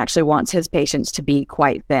 Furman actually wants his patients to be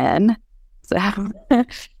quite thin.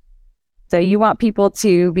 So you want people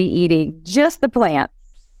to be eating just the plants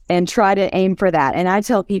and try to aim for that. And I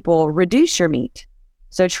tell people, reduce your meat.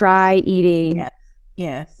 So try eating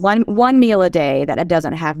one meal a day that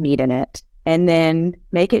doesn't have meat in it, and then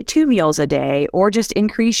make it 2 meals a day, or just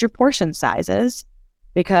increase your portion sizes,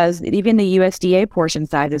 because even the USDA portion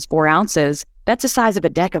size is 4 ounces. That's the size of a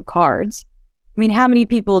deck of cards. I mean, how many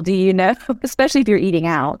people do you know, especially if you're eating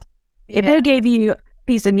out, if they gave you a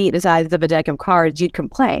piece of meat the size of a deck of cards, you'd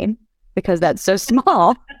complain, because that's so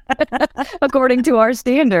small according to our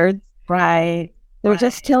standards. Right.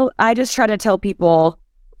 So I just try to tell people,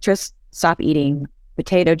 just stop eating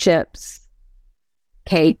potato chips,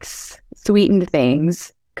 cakes, sweetened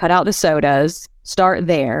things, cut out the sodas, start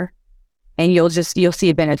there, and you'll see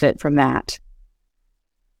a benefit from that.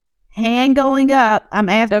 Hand going up. I'm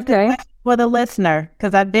asking for the listener,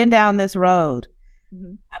 because I've been down this road.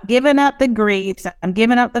 Mm-hmm. I'm giving up the grease. I'm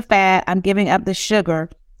giving up the fat. I'm giving up the sugar.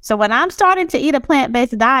 So when I'm starting to eat a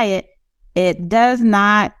plant-based diet, it does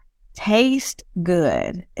not taste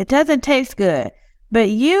good. It doesn't taste good. But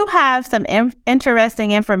you have some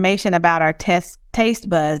interesting information about our taste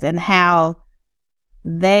buds and how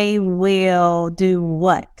they will do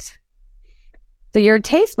what? So your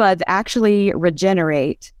taste buds actually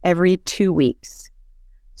regenerate every 2 weeks.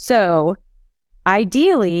 So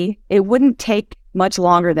ideally, it wouldn't take much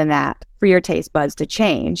longer than that for your taste buds to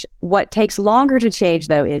change. What takes longer to change,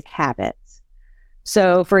 though, is habits.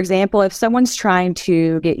 So, for example, if someone's trying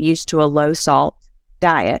to get used to a low salt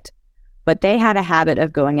diet, but they had a habit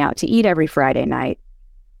of going out to eat every Friday night,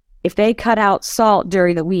 if they cut out salt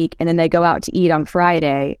during the week and then they go out to eat on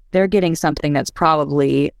Friday, they're getting something that's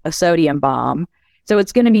probably a sodium bomb. So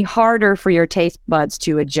it's going to be harder for your taste buds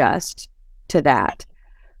to adjust to that.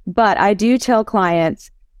 But I do tell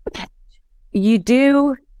clients, you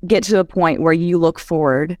do get to a point where you look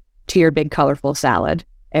forward to your big colorful salad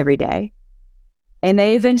every day. And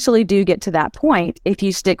they eventually do get to that point if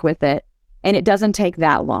you stick with it, and it doesn't take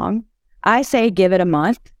that long. I say give it a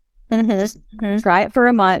month. Mm-hmm. Try it for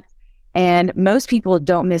a month, and most people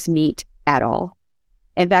don't miss meat at all.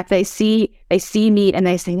 In fact, they see meat and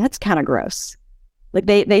they say, that's kind of gross. Like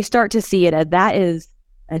they start to see it as, that is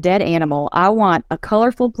a dead animal. I want a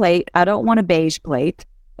colorful plate. I don't want a beige plate.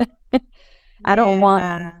 I don't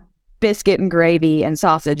want biscuit and gravy and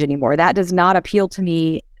sausage anymore. That does not appeal to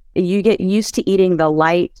me. You get used to eating the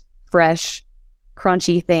light, fresh,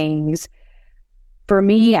 crunchy things. for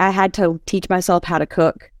me, I had to teach myself how to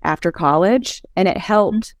cook after college, and it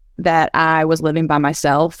helped that I was living by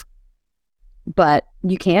myself, but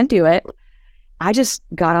you can do it. I just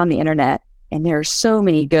got on the internet, and there are so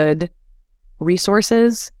many good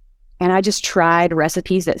resources, and I just tried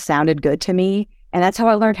recipes that sounded good to me, and that's how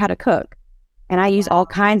I learned how to cook. And I use all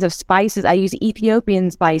kinds of spices. I use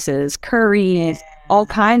Ethiopian spices, curries, all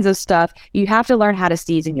kinds of stuff. You have to learn how to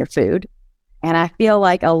season your food. And I feel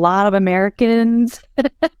like a lot of Americans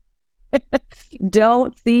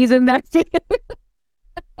don't season their food.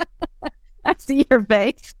 I see your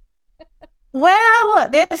face.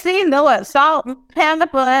 Well, see, know what? Salt,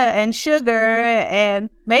 pepper, and sugar,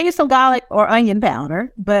 and maybe some garlic or onion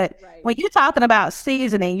powder. But when you're talking about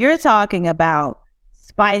seasoning, you're talking about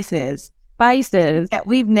spices that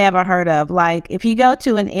we've never heard of. Like if you go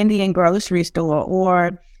to an Indian grocery store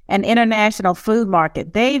or an international food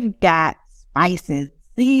market, they've got spices,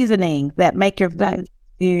 seasonings that make your food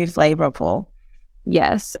very flavorful.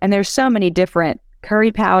 Yes. And there's so many different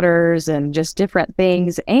curry powders and just different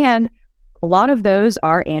things. And a lot of those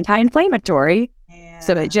are anti-inflammatory. Yeah.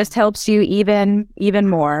 So it just helps you even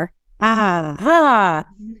more.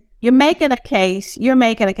 You're making a case.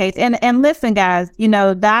 And listen, guys,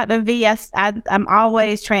 Dr. V, I'm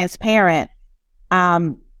always transparent.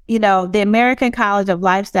 The American College of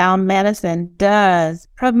Lifestyle Medicine does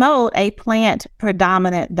promote a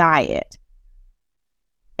plant-predominant diet.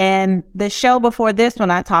 And the show before this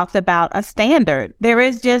one, I talked about a standard.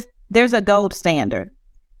 There's a gold standard.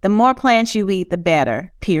 The more plants you eat, the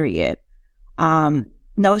better, period.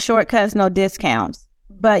 No shortcuts, no discounts.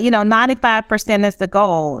 But, 95% is the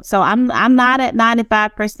goal. So I'm not at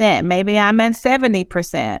 95%. Maybe I'm at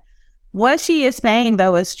 70%. What she is saying,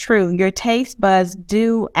 though, is true. Your taste buds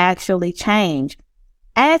do actually change.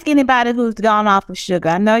 Ask anybody who's gone off of sugar.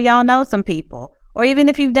 I know y'all know some people. Or even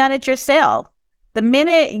if you've done it yourself. The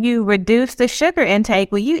minute you reduce the sugar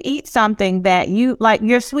intake, when you eat something that you, like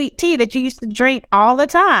your sweet tea that you used to drink all the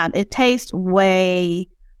time, it tastes way,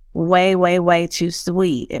 way, way, way too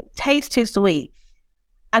sweet. It tastes too sweet.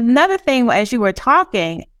 Another thing, as you were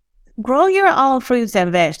talking, grow your own fruits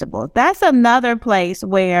and vegetables. That's another place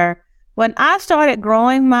where when I started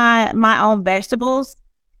growing my own vegetables,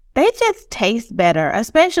 they just taste better,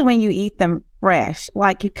 especially when you eat them fresh.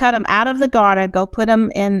 Like you cut them out of the garden, go put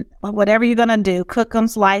them in whatever you're going to do, cook them,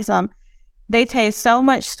 slice them. They taste so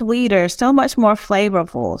much sweeter, so much more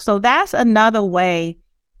flavorful. So that's another way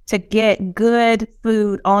to get good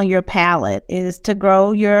food on your palate, is to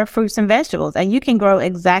grow your fruits and vegetables. And you can grow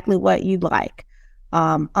exactly what you like,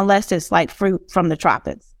 unless it's like fruit from the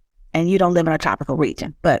tropics and you don't live in a tropical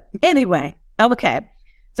region. But anyway, okay.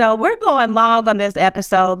 So we're going long on this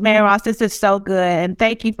episode. Mary Ross, this is so good. And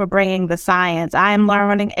thank you for bringing the science. I am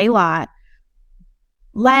learning a lot.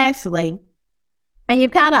 Lastly, and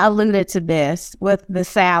you've kind of alluded to this with the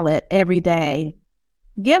salad every day,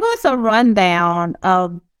 give us a rundown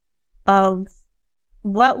of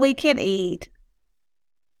what we can eat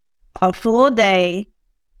a full day,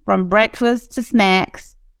 from breakfast to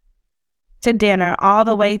snacks to dinner, all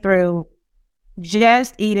the way through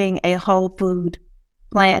just eating a whole food,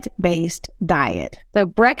 plant-based diet. So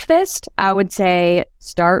breakfast, I would say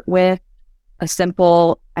start with a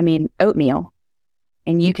simple, oatmeal.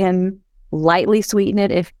 And you can lightly sweeten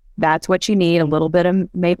it if that's what you need, a little bit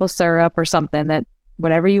of maple syrup or something, that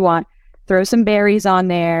whatever you want. Throw some berries on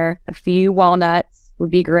there, a few walnuts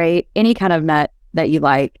would be great. Any kind of nut that you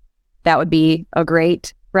like, that would be a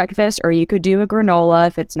great breakfast. Or you could do a granola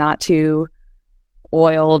if it's not too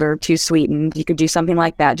oiled or too sweetened. You could do something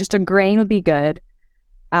like that. Just a grain would be good.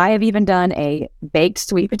 I have even done a baked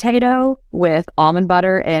sweet potato with almond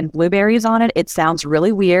butter and blueberries on it. It sounds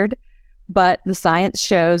really weird, but the science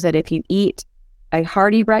shows that if you eat a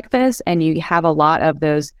hearty breakfast and you have a lot of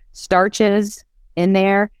those starches in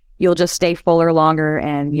there, you'll just stay fuller longer,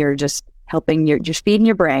 and you're just feeding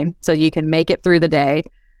your brain so you can make it through the day.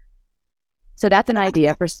 So that's an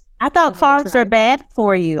idea for. I thought carbs are bad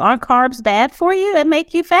for you. Aren't carbs bad for you and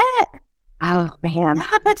make you fat? Oh man,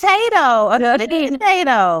 a potato.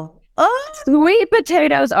 Oh. Sweet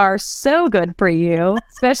potatoes are so good for you,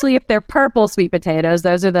 especially if they're purple sweet potatoes.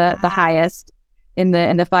 Those are the highest in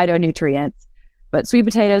the phytonutrients. But sweet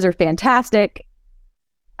potatoes are fantastic.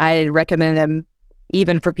 I recommend them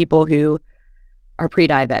even for people who are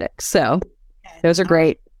pre-diabetic. So those are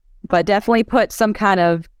great. But definitely put some kind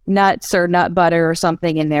of nuts or nut butter or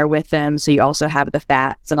something in there with them, so you also have the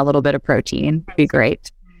fats and a little bit of protein. It'd be great.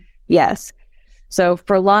 Yes. So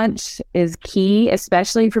for lunch is key,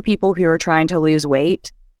 especially for people who are trying to lose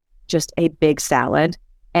weight. Just a big salad.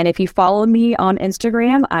 And if you follow me on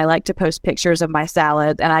Instagram, I like to post pictures of my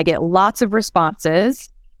salads, and I get lots of responses.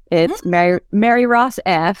 It's Mary Ross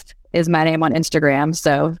F is my name on Instagram,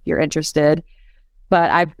 so if you're interested. But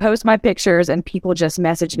I post my pictures, and people just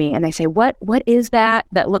message me, and they say, "What is that?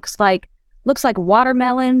 That looks like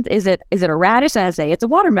watermelon? Is it a radish?" And I say, "It's a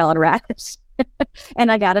watermelon radish."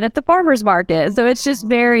 And I got it at the farmer's market. So it's just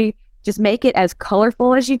make it as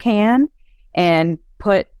colorful as you can, and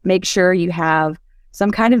make sure you have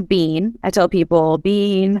some kind of bean. I tell people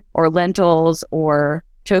bean or lentils or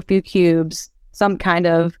tofu cubes, some kind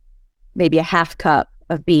of, maybe a half cup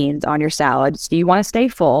of beans on your salad. So you want to stay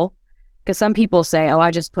full, because some people say, "Oh,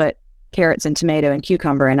 I just put carrots and tomato and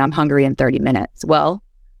cucumber and I'm hungry in 30 minutes. Well,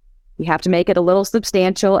 you have to make it a little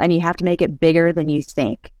substantial, and you have to make it bigger than you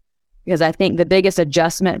think. Because I think the biggest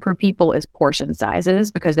adjustment for people is portion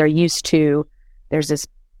sizes, because they're used to, there's this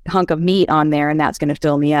hunk of meat on there and that's going to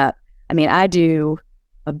fill me up. I mean, I do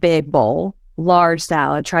a big bowl, large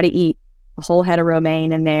salad, try to eat a whole head of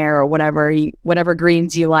romaine in there, or whatever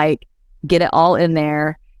greens you like, get it all in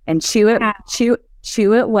there and chew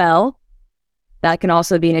it well. That can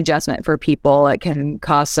also be an adjustment for people. It can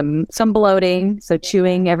cause some bloating. So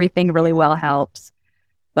chewing everything really well helps,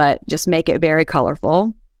 but just make it very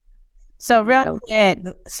colorful. So real quick,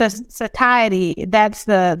 satiety, that's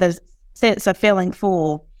the sense of feeling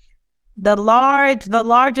full. The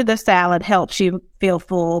larger the salad helps you feel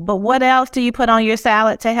full. But what else do you put on your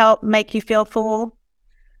salad to help make you feel full?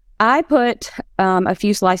 I put a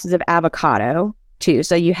few slices of avocado too.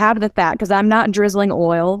 So you have the fat, because I'm not drizzling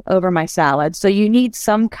oil over my salad. So you need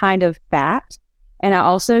some kind of fat. And I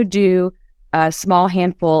also do a small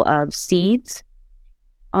handful of seeds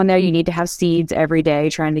on there. You need to have seeds every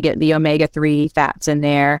day, trying to get the omega-3 fats in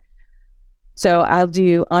there. So I'll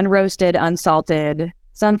do unroasted, unsalted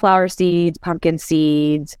sunflower seeds, pumpkin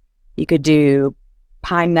seeds. You could do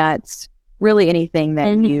pine nuts, really anything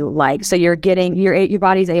that you like. So you're getting, your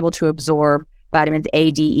body's able to absorb vitamins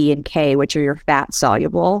A, D, E, and K, which are your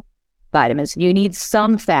fat-soluble vitamins. You need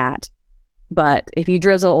some fat, but if you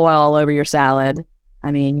drizzle oil all over your salad,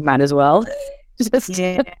 I mean, you might as well just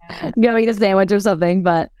go eat a sandwich or something.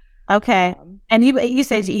 But okay. And you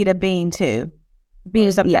said you eat a bean too.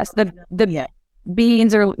 Beans, yes. The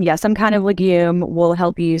beans are, some kind of legume will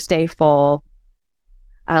help you stay full.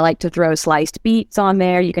 I like to throw sliced beets on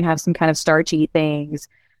there. You can have some kind of starchy things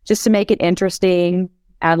just to make it interesting,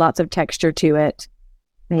 add lots of texture to it.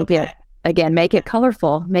 Make it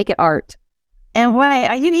colorful, make it art. And wait,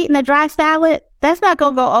 are you eating a dry salad? That's not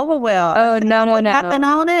going to go over well. Oh, no. Nothing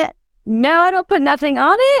on it? No, I don't put nothing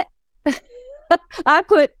on it. I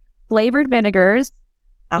put flavored vinegars.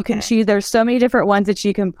 Okay. You can choose. There's so many different ones that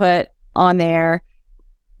you can put on there.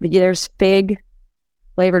 There's fig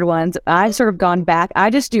flavored ones. I've sort of gone back. I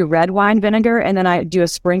just do red wine vinegar, and then I do a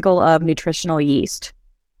sprinkle of nutritional yeast,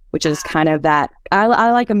 which is kind of that. I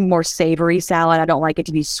like a more savory salad. I don't like it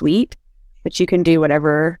to be sweet, but you can do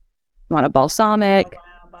whatever you want, a balsamic,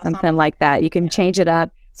 something like that. You can change it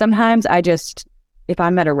up. Sometimes if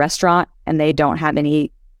I'm at a restaurant and they don't have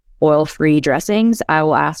any oil-free dressings, I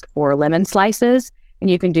will ask for lemon slices, and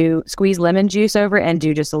you can squeeze lemon juice over it and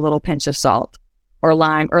do just a little pinch of salt, or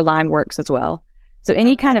lime works as well. So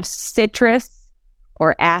any kind of citrus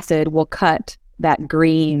or acid will cut that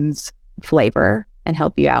greens flavor and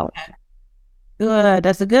help you out. Good.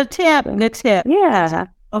 That's a good tip. Good tip. Yeah.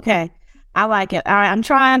 Okay. I like it. All right. I'm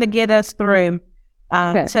trying to get us through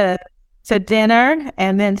to dinner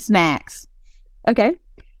and then snacks. Okay.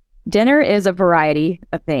 Dinner is a variety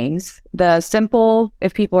of things. The simple,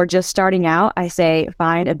 if people are just starting out, I say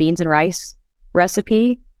find a beans and rice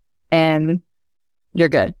recipe and you're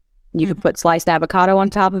good. You can put sliced avocado on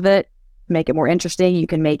top of it, make it more interesting. You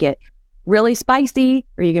can make it really spicy,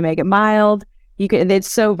 or you can make it mild. It's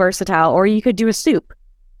so versatile. Or you could do a soup,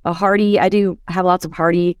 I do have lots of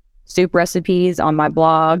hearty soup recipes on my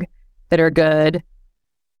blog that are good.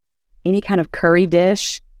 Any kind of curry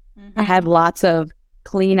dish. I have lots of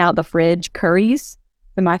clean out the fridge curries,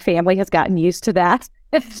 and my family has gotten used to that.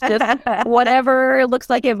 It's just whatever looks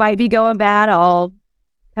like it might be going bad, I'll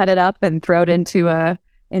cut it up and throw it into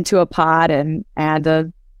a pot and add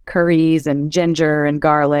the curries and ginger and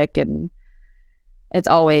garlic, and it's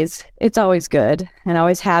always good. And I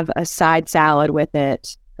always have a side salad with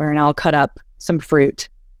it, and I'll cut up some fruit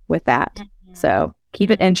with that. Mm-hmm. So keep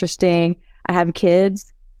it interesting. I have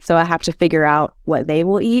kids, so I have to figure out what they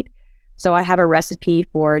will eat. So I have a recipe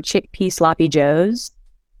for chickpea sloppy joes,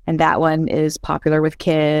 and that one is popular with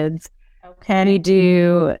kids. Okay. We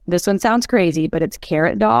do, this one sounds crazy, but it's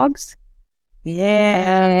carrot dogs.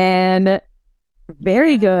 Yeah. And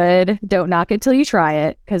very good. Don't knock it till you try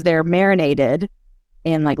it, because they're marinated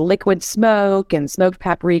in like liquid smoke and smoked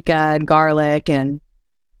paprika and garlic, and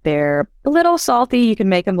they're a little salty. You can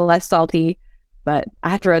make them less salty, but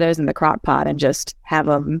I throw those in the crock pot and just have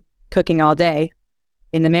them cooking all day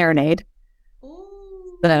in the marinade.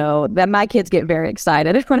 So that my kids get very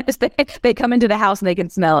excited when they come into the house and they can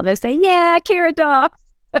smell it. They say, "Yeah, carrot dogs."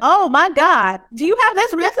 Oh my God. Do you have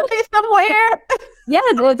this recipe somewhere? Yeah,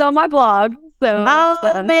 it's on my blog. So,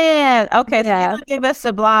 man. Okay. Yeah. So give us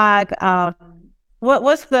a blog. Is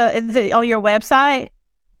it on your website?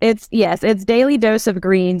 It's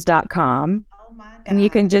dailydoseofgreens.com. Oh my God. And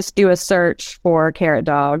you can just do a search for carrot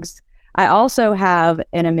dogs. I also have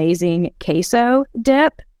an amazing queso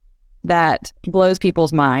dip that blows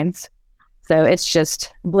people's minds. So it's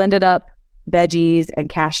just blended up veggies and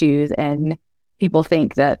cashews, and people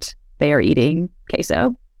think that they are eating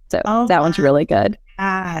queso. So that one's really good.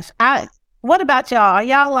 Gosh. What about y'all? Are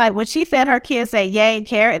y'all like, when she said her kids say, yay,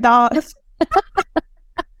 carrot dogs?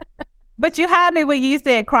 But you had me when you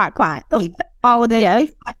said crock pot. All of that. Yes.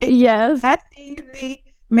 Yes. That's easy.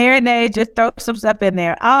 Marinade, just throw some stuff in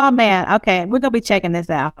there. Oh, man. Okay. We're going to be checking this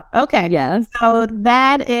out. Okay. Yes. So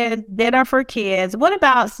that is dinner for kids. What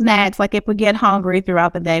about snacks? Like if we get hungry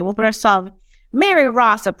throughout the day, what are some Mary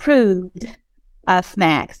Ross approved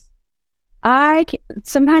snacks?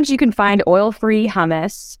 Sometimes you can find oil-free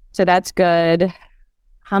hummus. So that's good.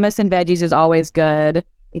 Hummus and veggies is always good.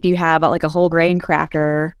 If you have like a whole grain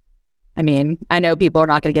cracker, I mean, I know people are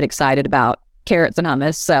not going to get excited about carrots and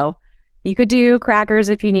hummus, so you could do crackers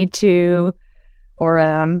if you need to,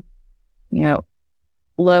 or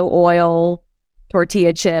low oil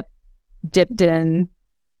tortilla chip dipped in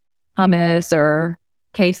hummus or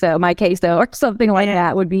queso, or something like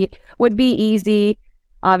that would be easy.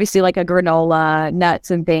 Obviously, like a granola,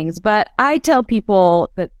 nuts and things. But I tell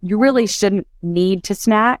people that you really shouldn't need to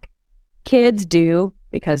snack. Kids do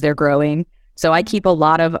because they're growing. So I keep a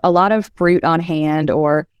lot of fruit on hand,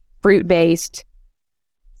 or fruit-based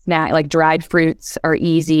snack, like dried fruits are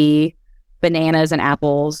easy, bananas and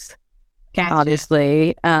apples, Gotcha.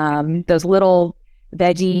 Obviously. Those little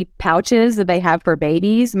veggie pouches that they have for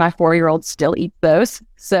babies, my 4-year-old still eats those.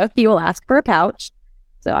 So he will ask for a pouch.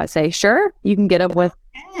 So I say, sure, you can get them with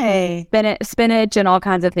spinach and all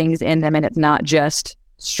kinds of things in them, and it's not just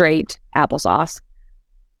straight applesauce.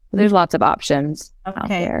 There's lots of options out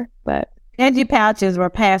there, but veggie pouches were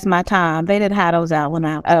past my time. They didn't have those out when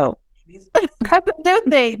I do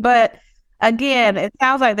they? But again, it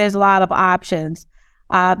sounds like there's a lot of options.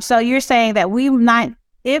 So you're saying that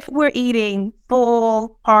if we're eating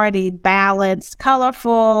full, hearty, balanced,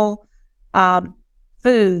 colorful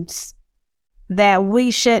foods,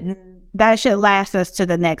 that should last us to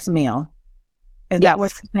the next meal. Is that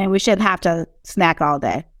what you're saying? We shouldn't have to snack all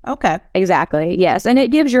day. Okay. Exactly. Yes. And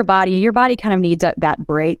it gives your body kind of needs that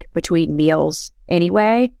break between meals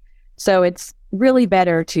anyway. So it's really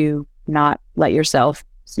better to not let yourself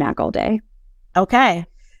snack all day. Okay.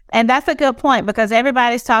 And that's a good point, because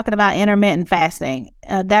everybody's talking about intermittent fasting.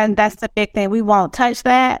 That's the big thing. We won't touch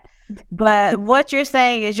that. But what you're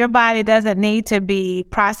saying is your body doesn't need to be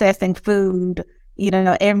processing food,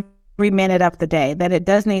 every minute of the day, that it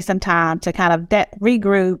does need some time to kind of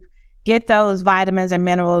regroup, get those vitamins and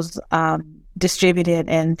minerals distributed,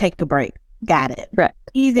 and take a break. Got it. Right.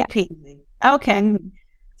 Easy peasy. Okay.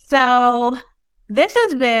 So this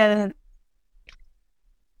has been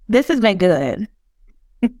good.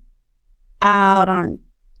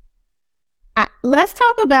 Let's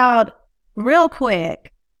talk about real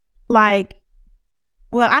quick, I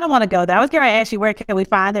don't want to go there. I was going to ask you, where can we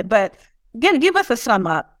find it? But give us a sum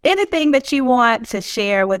up. Anything that you want to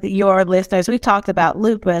share with your listeners. We talked about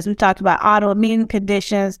lupus. We talked about autoimmune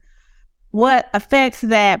conditions. What affects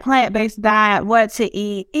that plant-based diet, what to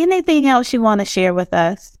eat. Anything else you want to share with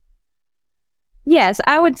us? Yes,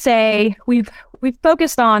 I would say we've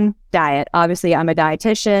focused on diet. Obviously, I'm a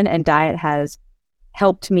dietitian, and diet has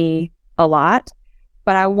helped me a lot.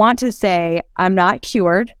 But I want to say I'm not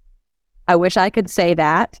cured. I wish I could say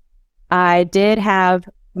that. I did have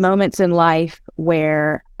moments in life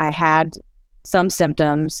where I had some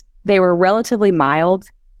symptoms. They were relatively mild.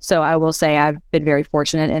 So I will say I've been very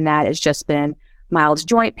fortunate in that. It's just been mild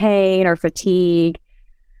joint pain or fatigue.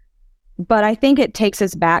 But I think it takes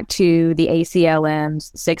us back to the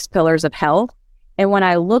ACLM's 6 pillars of health. And when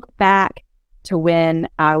I look back to when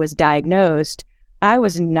I was diagnosed, I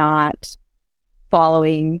was not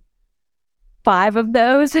following 5 of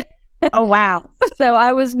those. Oh, wow. So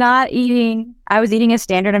I was eating a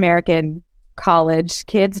standard American college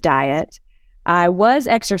kids diet. I was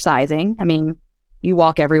exercising. I mean, you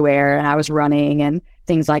walk everywhere, and I was running and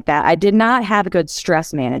things like that. I did not have good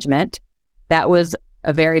stress management. That was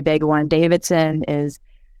a very big one. Davidson is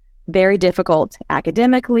very difficult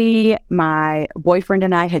academically. My boyfriend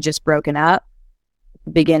and I had just broken up at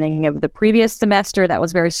the beginning of the previous semester. That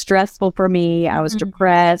was very stressful for me. I was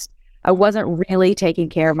depressed. I wasn't really taking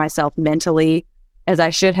care of myself mentally as I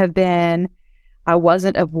should have been. I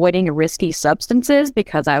wasn't avoiding risky substances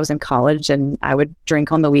because I was in college and I would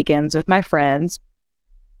drink on the weekends with my friends.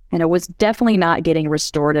 And I was definitely not getting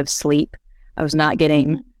restorative sleep. I was not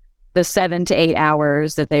getting the 7 to 8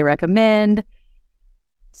 hours that they recommend.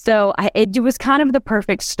 So it was kind of the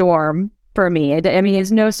perfect storm for me. I mean,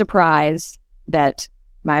 it's no surprise that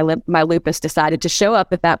my lupus decided to show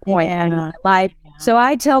up at that point in my life. So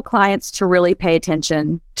I tell clients to really pay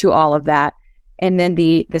attention to all of that. And then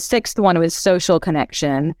the sixth one was social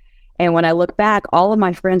connection. And when I look back, all of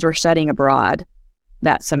my friends were studying abroad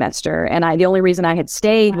that semester. And the only reason I had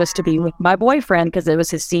stayed was to be with my boyfriend because it was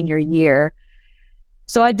his senior year.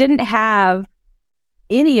 So I didn't have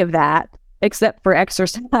any of that except for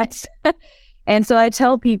exercise. And so I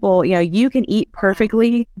tell people, you can eat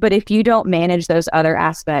perfectly, but if you don't manage those other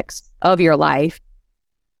aspects of your life,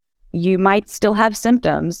 you might still have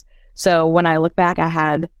symptoms. So when I look back,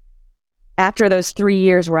 after those 3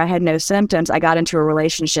 years where I had no symptoms, I got into a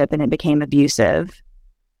relationship and it became abusive.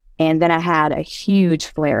 And then I had a huge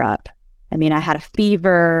flare up. I mean, I had a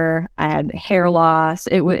fever, I had hair loss.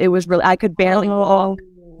 It was really, I could barely walk.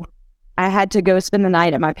 I had to go spend the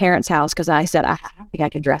night at my parents' house because I said, I don't think I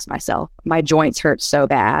can dress myself. My joints hurt so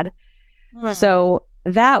bad. Right. So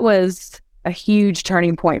that was a huge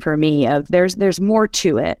turning point for me of there's more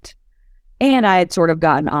to it. And I had sort of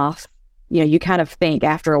gotten off. You kind of think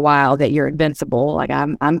after a while that you're invincible. Like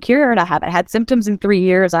I'm cured. I haven't had symptoms in 3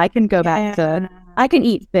 years. I can go back to, I can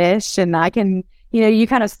eat fish and I can, you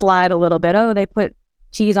kind of slide a little bit. Oh, they put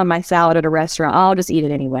cheese on my salad at a restaurant. I'll just eat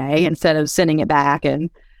it anyway instead of sending it back. And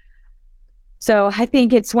so I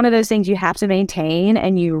think it's one of those things you have to maintain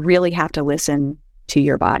and you really have to listen to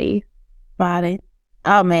your body.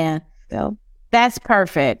 Oh man. So that's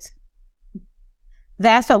perfect.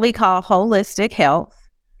 That's what we call holistic health.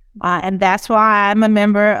 And that's why I'm a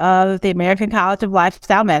member of the American College of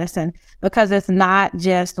Lifestyle Medicine, because it's not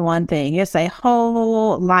just one thing. It's a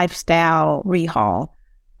whole lifestyle rehaul.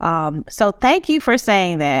 So thank you for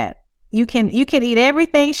saying that. You can eat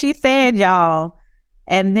everything she said, y'all.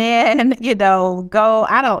 And then, go,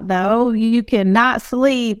 I don't know, you can not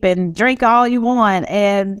sleep and drink all you want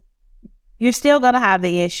and you're still going to have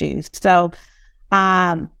the issues. So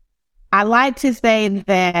I like to say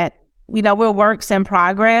that we're works in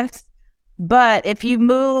progress, but if you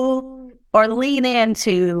move or lean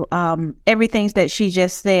into everything that she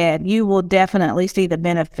just said, you will definitely see the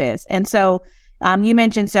benefits. And so you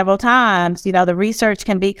mentioned several times, the research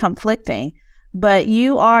can be conflicting, but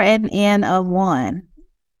you are an N of one.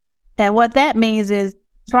 And what that means is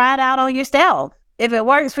try it out on yourself. If it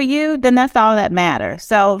works for you, then that's all that matters.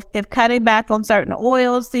 So if cutting back on certain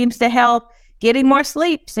oils seems to help, getting more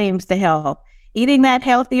sleep seems to help. Eating that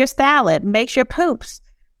healthier salad makes your poops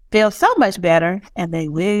feel so much better, and they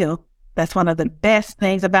will. That's one of the best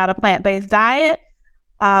things about a plant-based diet,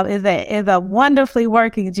 is a wonderfully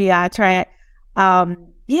working GI tract.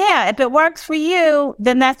 If it works for you,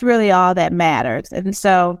 then that's really all that matters. And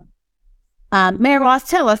so, Mary Ross,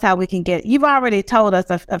 tell us how we can you've already told us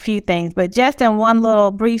a few things, but just in one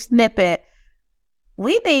little brief snippet,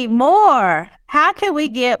 we need more. How can we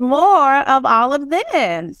get more of all of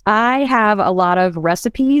this? I have a lot of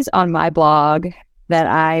recipes on my blog that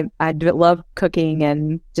I love cooking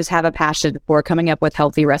and just have a passion for coming up with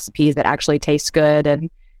healthy recipes that actually taste good. And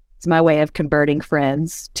it's my way of converting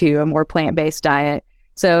friends to a more plant-based diet.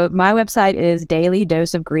 So my website is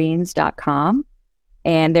dailydoseofgreens.com.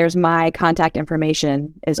 And there's my contact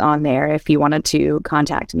information is on there if you wanted to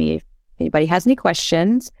contact me. If anybody has any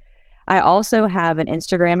questions. I also have an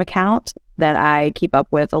Instagram account that I keep up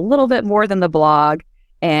with a little bit more than the blog.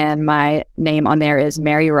 And my name on there is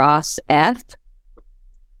Mary Ross F.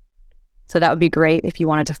 So that would be great if you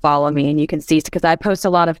wanted to follow me and you can see, because I post a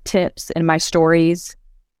lot of tips in my stories,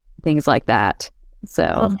 things like that.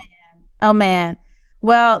 So. Oh man.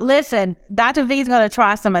 Well, listen, Dr. V is going to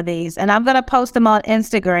try some of these and I'm going to post them on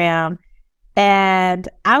Instagram and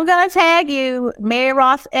I'm going to tag you, Mary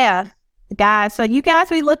Ross F, guys. So you guys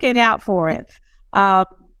be looking out for it. I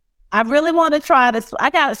really want to try this. I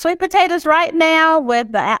got sweet potatoes right now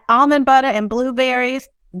with the almond butter and blueberries.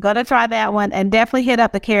 I'm going to try that one and definitely hit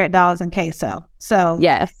up the carrot dogs and queso. So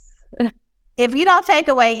yes, if you don't take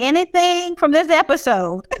away anything from this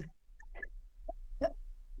episode,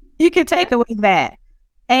 you can take away that.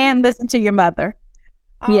 And listen to your mother.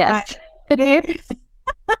 Yes. Right.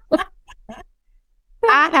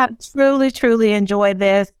 I have truly, truly enjoyed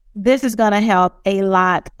this. This is going to help a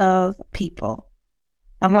lot of people.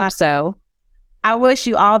 I hope so. I wish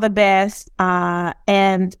you all the best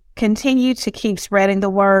and continue to keep spreading the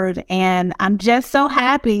word. And I'm just so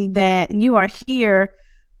happy that you are here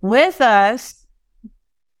with us.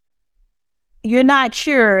 You're not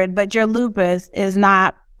cured, but your lupus is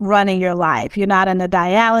not running your life. You're not in the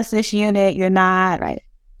dialysis unit. You're not, right.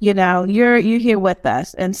 You're here with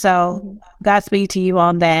us. And so Godspeed to you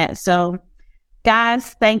on that. So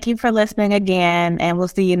guys, thank you for listening again. And we'll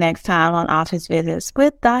see you next time on Office Visits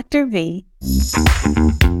with Dr. V.